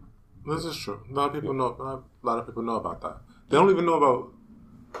 No. This is true. A lot of people know. A lot of people know about that. They don't even know about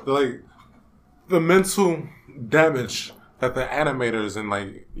the mental damage that the animators and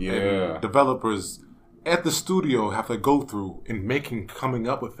and developers at the studio have to go through in coming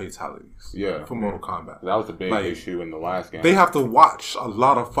up with fatalities. Yeah, for Mortal Kombat. That was a big issue in the last game. They have to watch a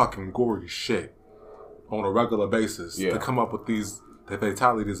lot of fucking gory shit on a regular basis to come up with the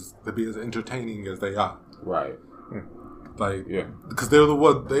fatalities to be as entertaining as they are. Right. Because they're the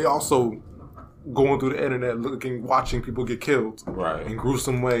one. They also going through the internet, watching people get killed, in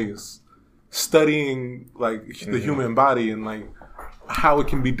gruesome ways, studying the human body and how it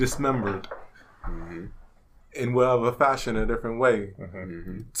can be dismembered in whatever fashion, a different way,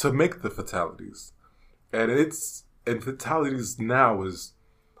 to make the fatalities. And fatalities now is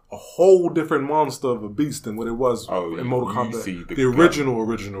a whole different monster of a beast than what it was in Mortal Kombat. The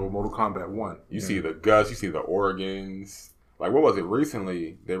original Mortal Kombat 1. You see the guts, you see the organs. Like, what was it?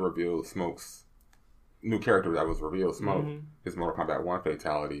 Recently, they revealed Smoke's new character that was revealed, Smoke, his Mortal Kombat 1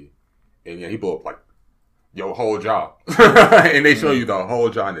 fatality. And he blew up your whole jaw. And they show you the whole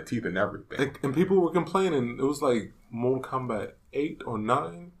jaw and the teeth and everything. And people were complaining. It was Mortal Kombat 8 or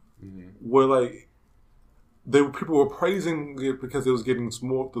 9, where people were praising it because it was getting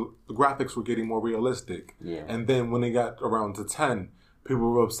more. The graphics were getting more realistic. Yeah. And then when they got around to 10,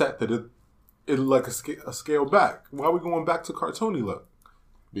 people were upset that it looked like a scale back. Why are we going back to cartoony look?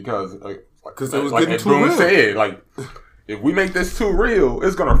 Because it was getting too real. Said, if we make this too real,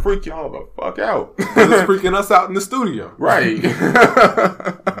 it's gonna freak y'all the fuck out. It's freaking us out in the studio, right?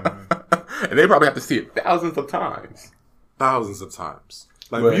 And they probably have to see it thousands of times.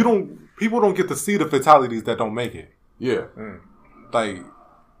 People don't get to see the fatalities that don't make it. Yeah. like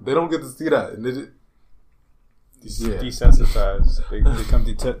they don't get to see that, and desensitized. They become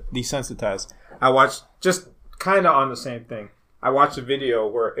desensitized. I watched just kind of on the same thing. I watched a video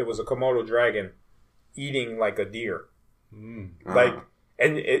where it was a Komodo dragon eating like a deer, like,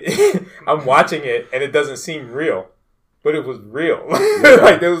 and I'm watching it and it doesn't seem real, but it was real.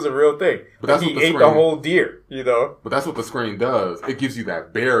 Like, it was a real thing. But that's he ate the whole deer, you know. But that's what the screen does. It gives you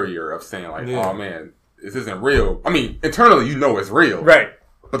that barrier of saying like, oh man, this isn't real. I mean, internally you know it's real, right?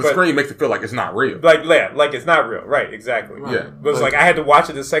 But the screen makes it feel like it's not real. Like it's not real, right? Exactly. Right. Yeah. But it's like I had to watch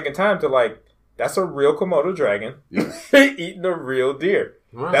it the second time to like, that's a real Komodo dragon eating a real deer.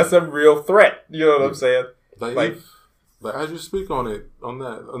 Right. That's a real threat. You know what I'm saying? Like as you speak on it, in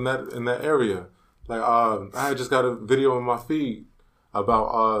that area, like I had just got a video in my feed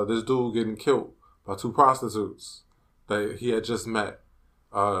about this dude getting killed by two prostitutes that he had just met.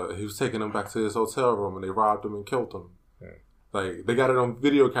 He was taking them back to his hotel room and they robbed him and killed him. Yeah. Like they got it on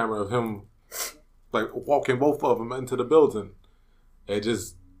video camera of him like walking both of them into the building.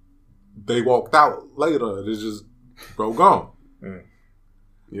 They walked out later. And it just gone. Mm.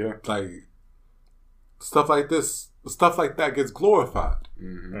 Yeah, like stuff like this, stuff like that gets glorified.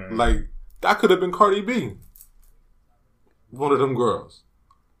 Mm-hmm. Like that could have been Cardi B, one of them girls.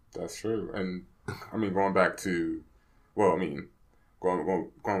 That's true, and I mean going back to, well, I mean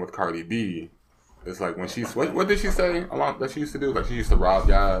going with Cardi B, it's like when she's what did she say a lot that she used to do? Like she used to rob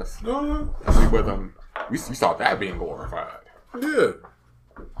guys, sleep with them. You saw that being glorified. Yeah.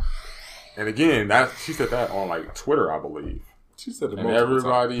 And again, that she said that on like Twitter, I believe. She said it, and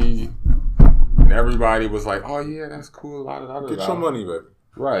everybody was like, "Oh yeah, that's cool." Get your money, baby.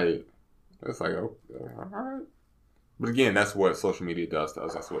 Right. It's like, okay, all right. But again, that's what social media does to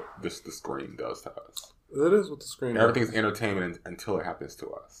us. That's what the screen does to us. It is what the screen. Everything's entertainment until it happens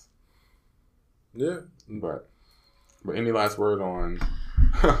to us. Yeah. But any last word on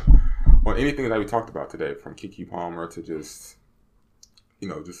on anything that we talked about today, from Keke Palmer to just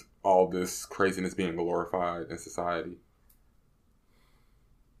just all this craziness being glorified in society?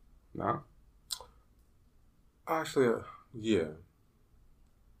 No? Actually, yeah.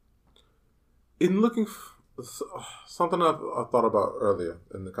 In looking something I thought about earlier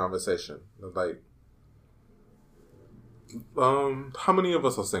in the conversation, like, how many of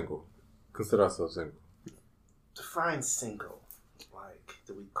us are single? Consider ourselves single. Define single. Like,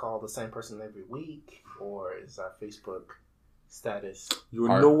 do we call the same person every week, or is our Facebook status? You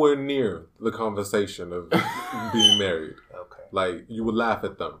were nowhere near the conversation of being married. Okay. Like, you would laugh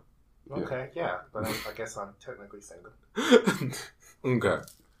at them. Okay, yeah, but I guess I'm technically single. Okay.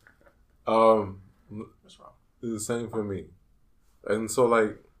 What's wrong? It's the same for me. And so,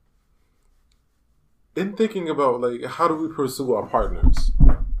 like, in thinking about, like, how do we pursue our partners?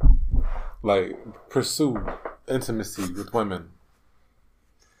 Like, pursue intimacy with women.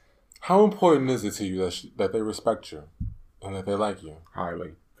 How important is it to you that they respect you and that they like you?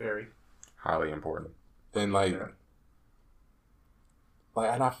 Highly. Very. Highly important. And, like,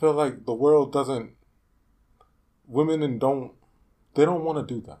 and I feel like the world doesn't, they don't want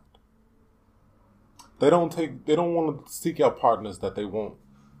to do that. They don't want to seek out partners that they want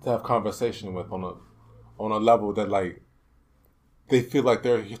to have conversation with on a level that, like, they feel like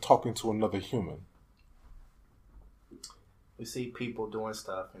they're talking to another human. We see people doing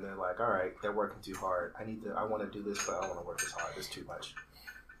stuff and they're like, all right, they're working too hard. I want to do this, but I don't want to work as hard. It's too much.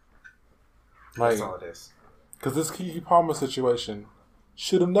 Like, that's all it is. Because this Keke Palmer situation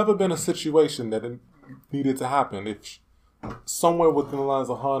should have never been a situation that it needed to happen. If somewhere within the lines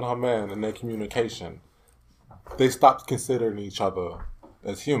of her and her man and their communication, they stopped considering each other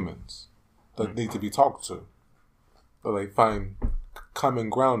as humans that need to be talked to, or they find common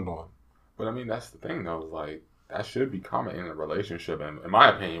ground on. But I mean, that's the thing though. Like, that should be common in a relationship, and in my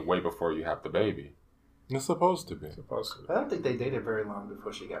opinion, way before you have the baby. It's supposed to be. I don't think they dated very long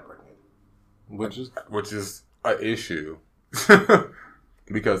before she got pregnant. Which is an issue.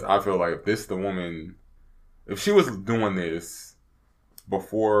 Because I feel like if she was doing this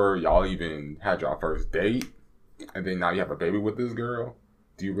before y'all even had y'all first date, and then now you have a baby with this girl,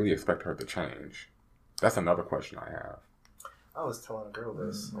 do you really expect her to change? That's another question I have. I was telling a girl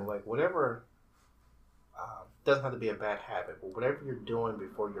this. I'm like, whatever, doesn't have to be a bad habit, but whatever you're doing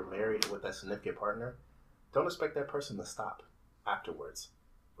before you're married with that significant partner, don't expect that person to stop afterwards.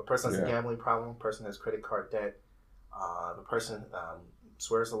 If a person has a gambling problem, a person has credit card debt, the person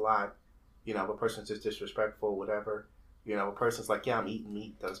swears a lot, if a person's just disrespectful, whatever, a person's like, yeah, I'm eating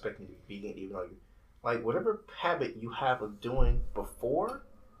meat, don't expect me to be vegan, even though like, whatever habit you have of doing before,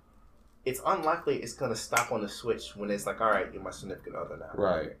 it's unlikely it's going to stop on the switch when it's like, all right, you're my significant other now.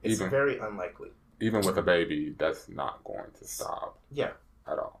 Right. It's very unlikely. even with a baby, that's not going to stop. Yeah.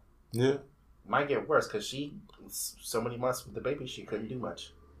 At all. Yeah. Might get worse because she, so many months with the baby, she couldn't do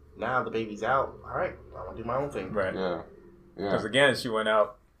much. Now the baby's out. All right, I want to do my own thing. Right. Yeah. Because again, she went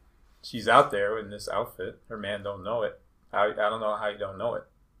out. She's out there in this outfit. Her man don't know it. I don't know how you don't know it.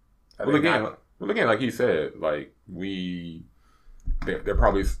 Well, again, like he said, like they're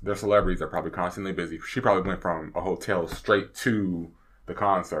celebrities. They're probably constantly busy. She probably went from a hotel straight to the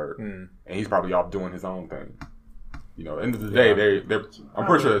concert, and he's probably off doing his own thing. You know, end of the day, I'm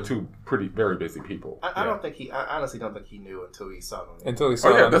pretty sure they're two very busy people. I don't think I honestly don't think he knew until he saw it. Until he saw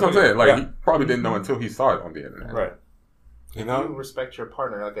it. Oh yeah, that's what I'm saying. Like he probably didn't know until he saw it on the internet. Right. You respect your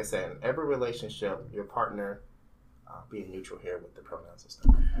partner. Like I said, in every relationship, your partner, being neutral here with the pronouns and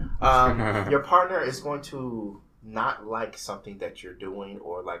stuff, your partner is going to not like something that you're doing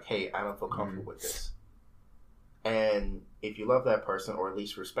or like, hey, I don't feel comfortable with this. And if you love that person or at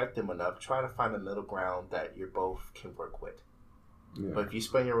least respect them enough, try to find a middle ground that you both can work with. Yeah. But if you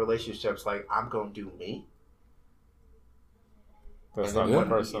spend your relationships like, I'm going to do me. That's not the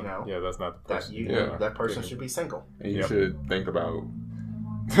person. That's not the person. That person should be single. And you should think about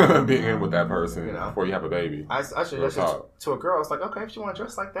being in with that person before you have a baby. I suggest to a girl, it's like, okay, if she want to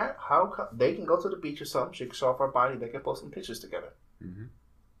dress like that, they can go to the beach or something. She can show off her body. They can post some pictures together. Mm-hmm.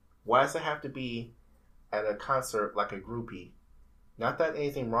 Why does it have to be at a concert like a groupie? Not that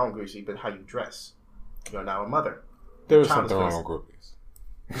anything wrong with groupie, but how you dress. You're now a mother. There's something wrong with groupies.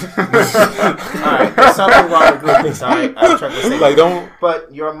 Alright, there's something wrong with groupies. Alright, I'm trying to say that.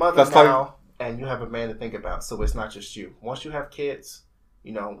 But you're a mother now, and you have a man to think about, so it's not just you. Once you have kids,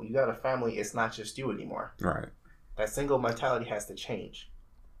 you got a family, it's not just you anymore. Right. That single mentality has to change.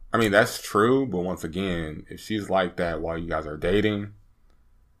 I mean, that's true, but once again, if she's like that while you guys are dating,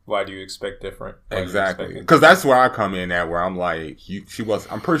 why do you expect different? Exactly. Because that's where I come in at, where I'm like,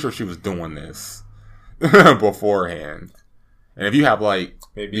 I'm pretty sure she was doing this beforehand. And if you have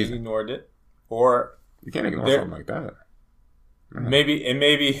maybe you ignored it, or you can't ignore something like that. Maybe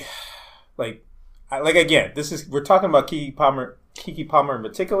again, we're talking about Keke Palmer in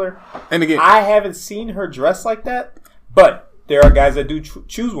particular. And again, I haven't seen her dress like that, but there are guys that do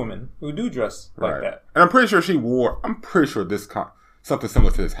choose women who do dress like that. And I'm pretty sure something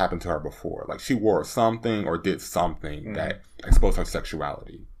similar to this happened to her before. Like she wore something or did something that exposed her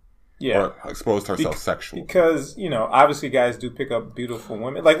sexuality. Yeah. Or exposed herself sexually. Because, obviously guys do pick up beautiful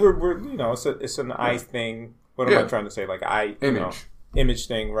women. Like we're it's an eye thing. What am I trying to say? Like image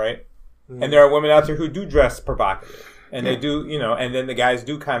thing, right? Mm-hmm. And there are women out there who do dress provocative. And they do, and then the guys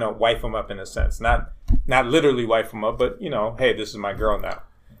do kind of wife them up in a sense. Not literally wife them up, but, hey, this is my girl now.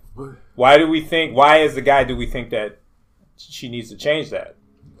 Why as the guy do we think that she needs to change that?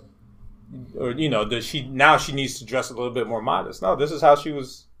 Or, does she needs to dress a little bit more modest? No, this is how she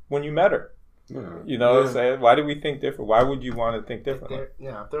was when you met her. Yeah. Why do we think different? Why would you want to think differently?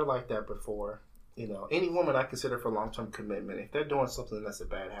 If they're like that before, any woman I consider for long-term commitment, if they're doing something that's a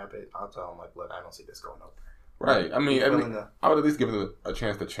bad habit, I'll tell them, like, look, I don't see this going over. Right. I mean, I would at least give it a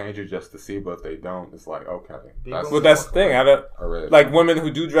chance to change it just to see, but if they don't, it's like, okay. That's the thing. Like women who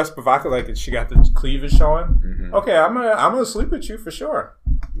do dress provocative, like she got the cleavage showing. Mm-hmm. Okay, I'm gonna sleep with you for sure.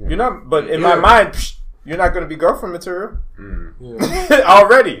 Yeah. You're not, but in my mind, you're not gonna be girlfriend material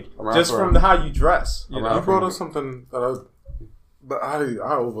already, just from how you dress. You brought up something that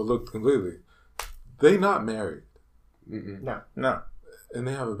I overlooked completely. They not married. Mm-mm. No, and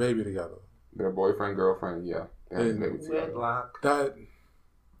they have a baby together. Their boyfriend, girlfriend, yeah. Wedlock. That's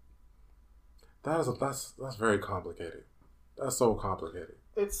very complicated. That's so complicated.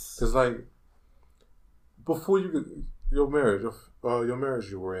 It's because before your marriage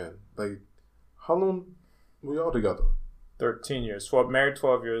you were in, how long were y'all together? 13 years. Married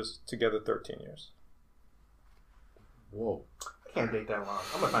 12 years, together 13 years. Whoa. I can't date that long.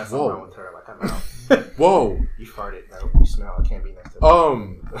 I'm gonna find something wrong with her. Like I'm out. Whoa. You farted. No, you smell. I can't be next to her.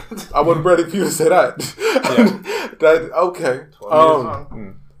 I wasn't ready for you to say that. That okay. 12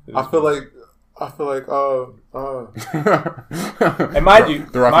 years I feel like and mind you,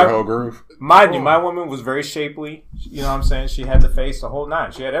 throughout the whole groove. Mind you, my woman was very shapely. You know what I'm saying? She had the face, the whole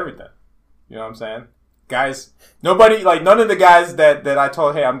nine. She had everything. You know what I'm saying? Guys, none of the guys that I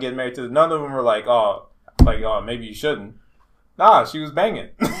told, hey, I'm getting married to, none of them were like, maybe you shouldn't. Nah, she was banging.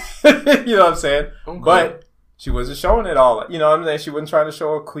 You know what I'm saying? Okay. But she wasn't showing it all. You know what I'm saying? She wasn't trying to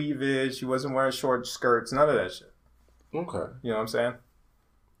show her cleavage. She wasn't wearing short skirts. None of that shit. Okay. You know what I'm saying?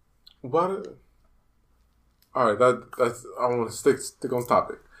 All right, that's I want to stick on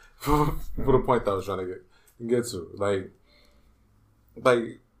topic for the point that I was trying to get to. Like,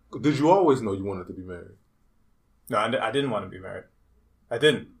 did you always know you wanted to be married? No, I didn't want to be married. I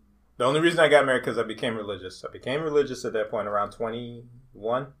didn't. The only reason I got married because I became religious. I became religious at that point around 21.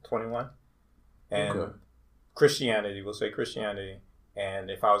 And Christianity, we'll say Christianity. And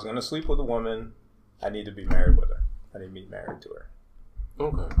if I was going to sleep with a woman, I need to be married with her. I need to be married to her.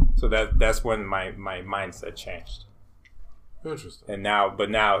 Okay. So that's when my mindset changed. Interesting. And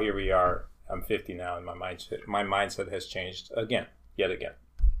now here we are. I'm 50 now, and my mindset has changed yet again.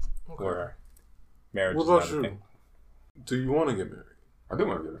 Okay. Where marriage what is about not a you? thing. Do you want to get married? I do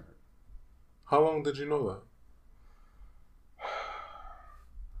want to get married. How long did you know that?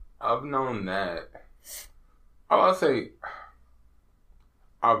 I've known that. I'll say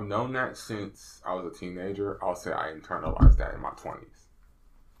I've known that since I was a teenager. I'll say I internalized that in my 20s.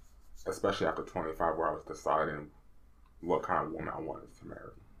 Especially after 25, where I was deciding what kind of woman I wanted to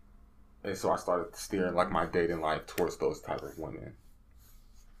marry. And so I started steering like my dating life towards those type of women.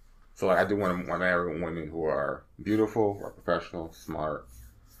 So like I do want to marry women who are beautiful, who are professional, smart.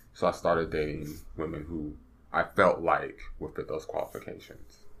 So I started dating women who I felt like would fit those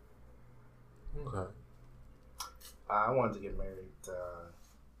qualifications. Okay. I wanted to get married, I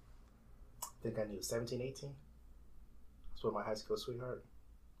think I knew 17, 18. That's with my high school sweetheart.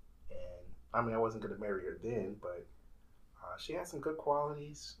 And, I mean, I wasn't going to marry her then, but she had some good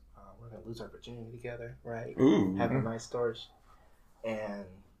qualities. We're going to lose our virginity together, right? Ooh. Having a nice story. And,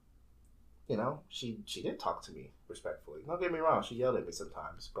 you know, she did talk to me respectfully. Don't get me wrong, she yelled at me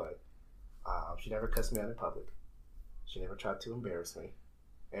sometimes, but she never cussed me out in public. She never tried to embarrass me.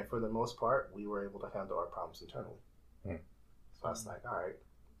 And for the most part, we were able to handle our problems internally. Hmm. So I was like, all right.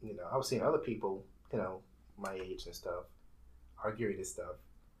 You know, I was seeing other people, you know, my age and stuff, arguing and stuff.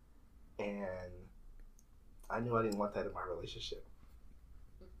 And I knew I didn't want that in my relationship.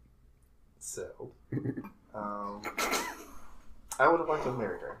 So, I would have liked to have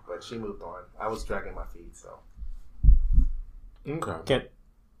married her, but she moved on. I was dragging my feet, so. Okay.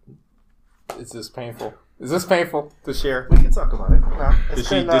 Is this painful? Is this painful to share? We can talk about it. No, Did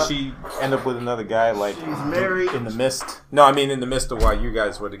she end up with another guy like she's married in the midst? No, I mean in the midst of while you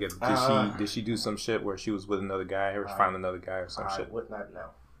guys were together. Did she do some shit where she was with another guy or found another guy or some shit? I would not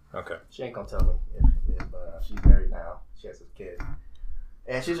know. Okay. She ain't gonna tell me if she's married now. She has a kid,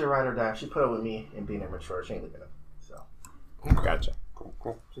 and she's a ride or die. She put up with me and being immature. She ain't leaving him. So. Gotcha.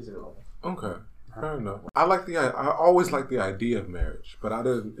 Cool. She's a good woman. Okay. Fair enough. I always liked the idea of marriage, but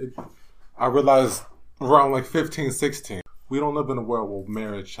I realized around like 15, 16, we don't live in a world where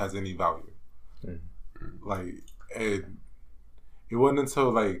marriage has any value. Mm-hmm. Like, it wasn't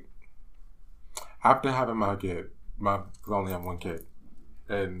until like after having my kid, I only have one kid,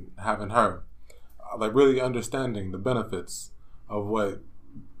 and having her, like really understanding the benefits of what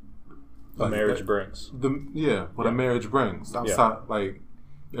a marriage brings. What a marriage brings outside, like,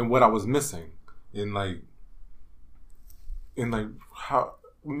 and what I was missing in how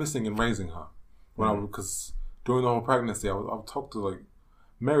missing in raising her. Because during the whole pregnancy, I would talk to like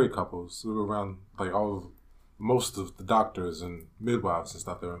married couples who were around, like most of the doctors and midwives and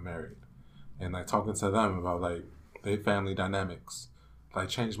stuff that were married, and like talking to them about like their family dynamics, like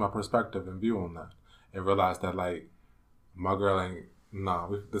changed my perspective and view on that, and realized that like my girl ain't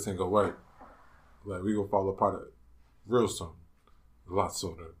this ain't gonna work. Like we gonna fall apart real soon, a lot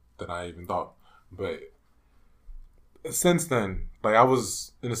sooner than I even thought. But since then, like I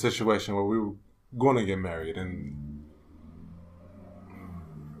was in a situation where we were going to get married, and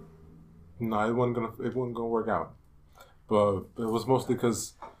it wasn't gonna work out. But it was mostly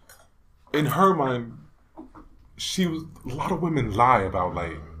because in her mind, a lot of women lie about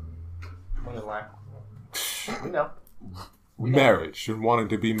like Women lie. We know. Marriage and wanting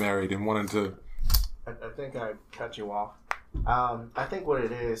to be married and wanting to. I think I cut you off. I think what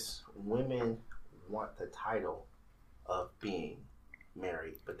it is, women want the title of being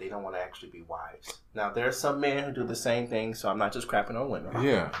married, but they don't want to actually be wives. Now, there are some men who do the same thing, so I'm not just crapping on women.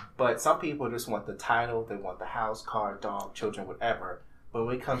 Yeah. But some people just want the title, they want the house, car, dog, children, whatever. But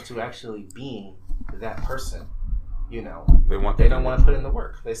when it comes to actually being that person, you know, they don't want to put in the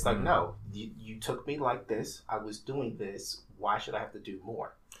work. It's like, no, you took me like this, I was doing this, why should I have to do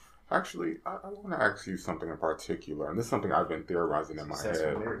more? Actually, I want to ask you something in particular, and this is something I've been theorizing in my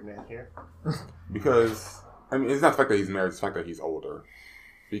head. Married man here. Because, I mean, it's not the fact that he's married, it's the fact that he's older.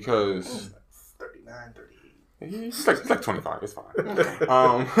 Because... 39, 38. He's like 25, it's fine.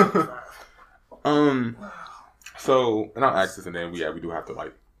 So, and I'll ask this, and then we do have to,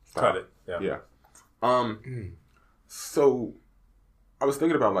 like... Cut it. Yeah. So, I was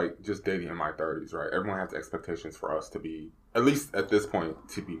thinking about, like, just dating in my 30s, right? Everyone has expectations for us to be, at least at this point,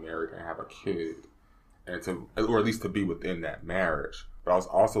 to be married and have a kid. Or at least to be within that marriage. But I was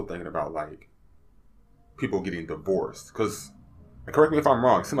also thinking about, like, people getting divorced. Because and correct me if I'm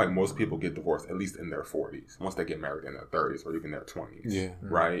wrong, it seems like most people get divorced at least in their 40s, once they get married in their 30s or even their 20s. Yeah.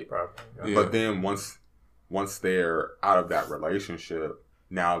 Right? Probably, yeah. But then once they're out of that relationship,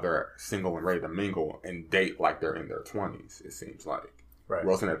 now they're single and ready to mingle and date like they're in their 20s, it seems like. Right.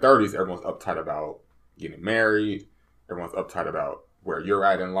 Whereas in their 30s, everyone's uptight about getting married. Everyone's uptight about where you're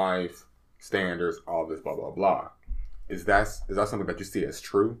at in life, standards, all this, blah, blah, blah. Is that something that you see as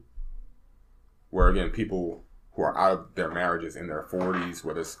true? Where, again, people who are out of their marriages in their 40s,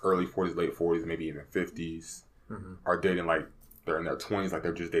 whether it's early 40s, late 40s, maybe even 50s, are dating like they're in their 20s, like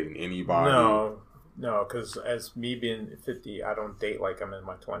they're just dating anybody? No, because as me being 50, I don't date like I'm in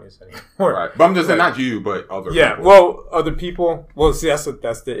my 20s anymore. Right. But I'm just saying, not you, but other people. Yeah, well, other people. Well, see,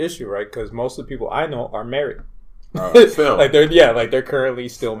 that's the issue, right? Because most of the people I know are married. Still. like they're currently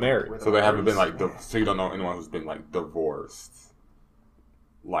still married. So they haven't been like, so you don't know anyone who's been like divorced.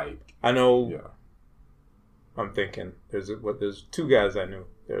 Like. I know. Yeah. I'm thinking there's 2 guys I knew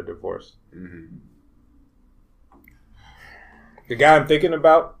that are divorced. Mm-hmm. The guy I'm thinking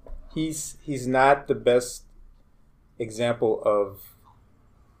about, he's not the best example of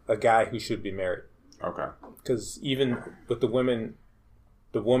a guy who should be married. Okay. Because even with the woman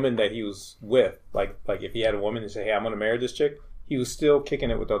that he was with, like if he had a woman and said, "Hey, I'm going to marry this chick," he was still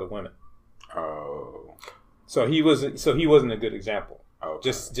kicking it with other women. Oh. So he wasn't a good example. Okay.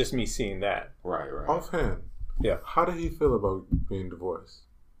 Just me seeing that. Right. Offhand. Yeah. How did he feel about being divorced?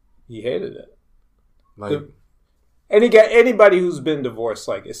 He hated it. Like anybody who's been divorced,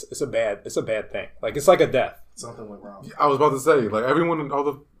 like it's a bad thing. Like it's like a death. Something went wrong. I was about to say, like everyone, all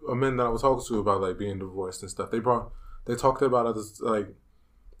the men that I was talking to about like being divorced and stuff, they talked about it as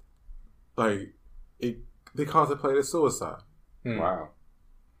they contemplated suicide. Wow.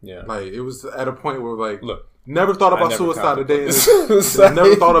 Yeah. Like it was at a point where like look. Never thought about suicide a day. They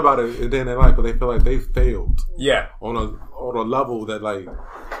never thought about it a day in their life, but they feel like they failed. Yeah, on a level that like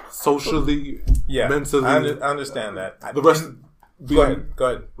socially, mentally. I understand that. The rest. Go ahead.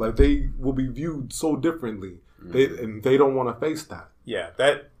 Like they will be viewed so differently. They don't want to face that. Yeah,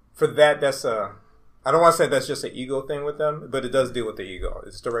 that's a. I don't want to say that's just an ego thing with them, but it does deal with the ego.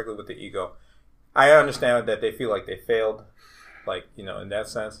 It's directly with the ego. I understand that they feel like they failed, like in that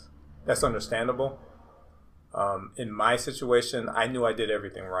sense. That's understandable. In my situation, I knew I did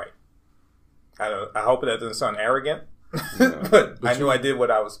everything right. I hope that doesn't sound arrogant, but I knew I did what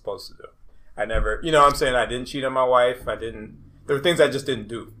I was supposed to do. I never, what I'm saying, I didn't cheat on my wife. There were things I just didn't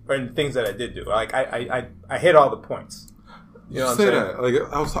do, or things that I did do. Like I hit all the points. You know what I'm saying? That. Like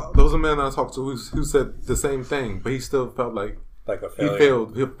there was a man that I talked to who said the same thing, but he still felt like a failure.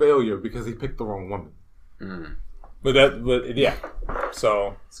 He failure because he picked the wrong woman. Mm. But yeah.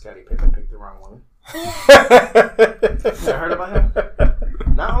 So Scottie Pippen picked the wrong woman. You heard about him?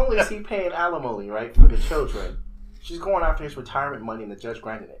 Not only is he paying alimony, right, for the children, she's going after his retirement money and the judge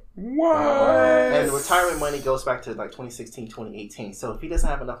granted it. What? And the retirement money goes back to like 2016, 2018. So if he doesn't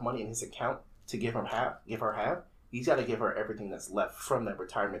have enough money in his account to give her half, he's got to give her everything that's left from that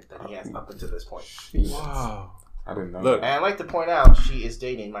retirement that he has up until this point. Wow. I didn't know. Look, that. And I'd like to point out she is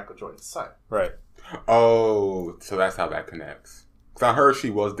dating Michael Jordan's son. Right. Oh, so that's how that connects. Because I heard she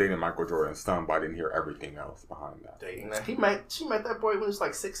was dating Michael Jordan's son, but I didn't hear everything else behind that. Dating that. She met that boy when he was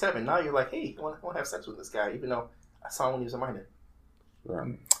like 6, 7. Now you're like, hey, I want to have sex with this guy, even though I saw him when he was a minor.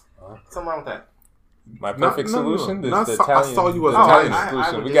 Right. Something wrong with that. My perfect solution? No. The Italian, I saw you as Italian I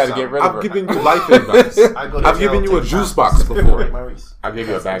solution. would We got to do get rid of her. I've given you life advice. I've given you a juice box before. I'll give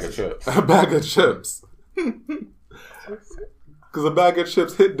you a bag of chips. A bag of chips. Because a bag of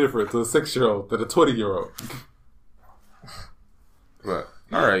chips hit different to a 6-year-old than a 20-year-old. But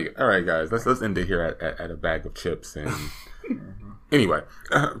all right, guys. Let's end it here at a bag of chips. And anyway,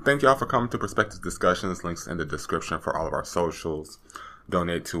 thank y'all for coming to Perspective Discussions. Links in the description for all of our socials.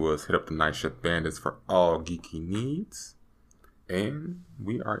 Donate to us. Hit up the Night Shift Bandits for all geeky needs. And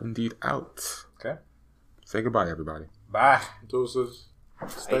we are indeed out. Okay. Say goodbye, everybody. Bye. Deuces.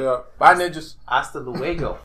 Stay up. Bye, ninjas. Hasta luego.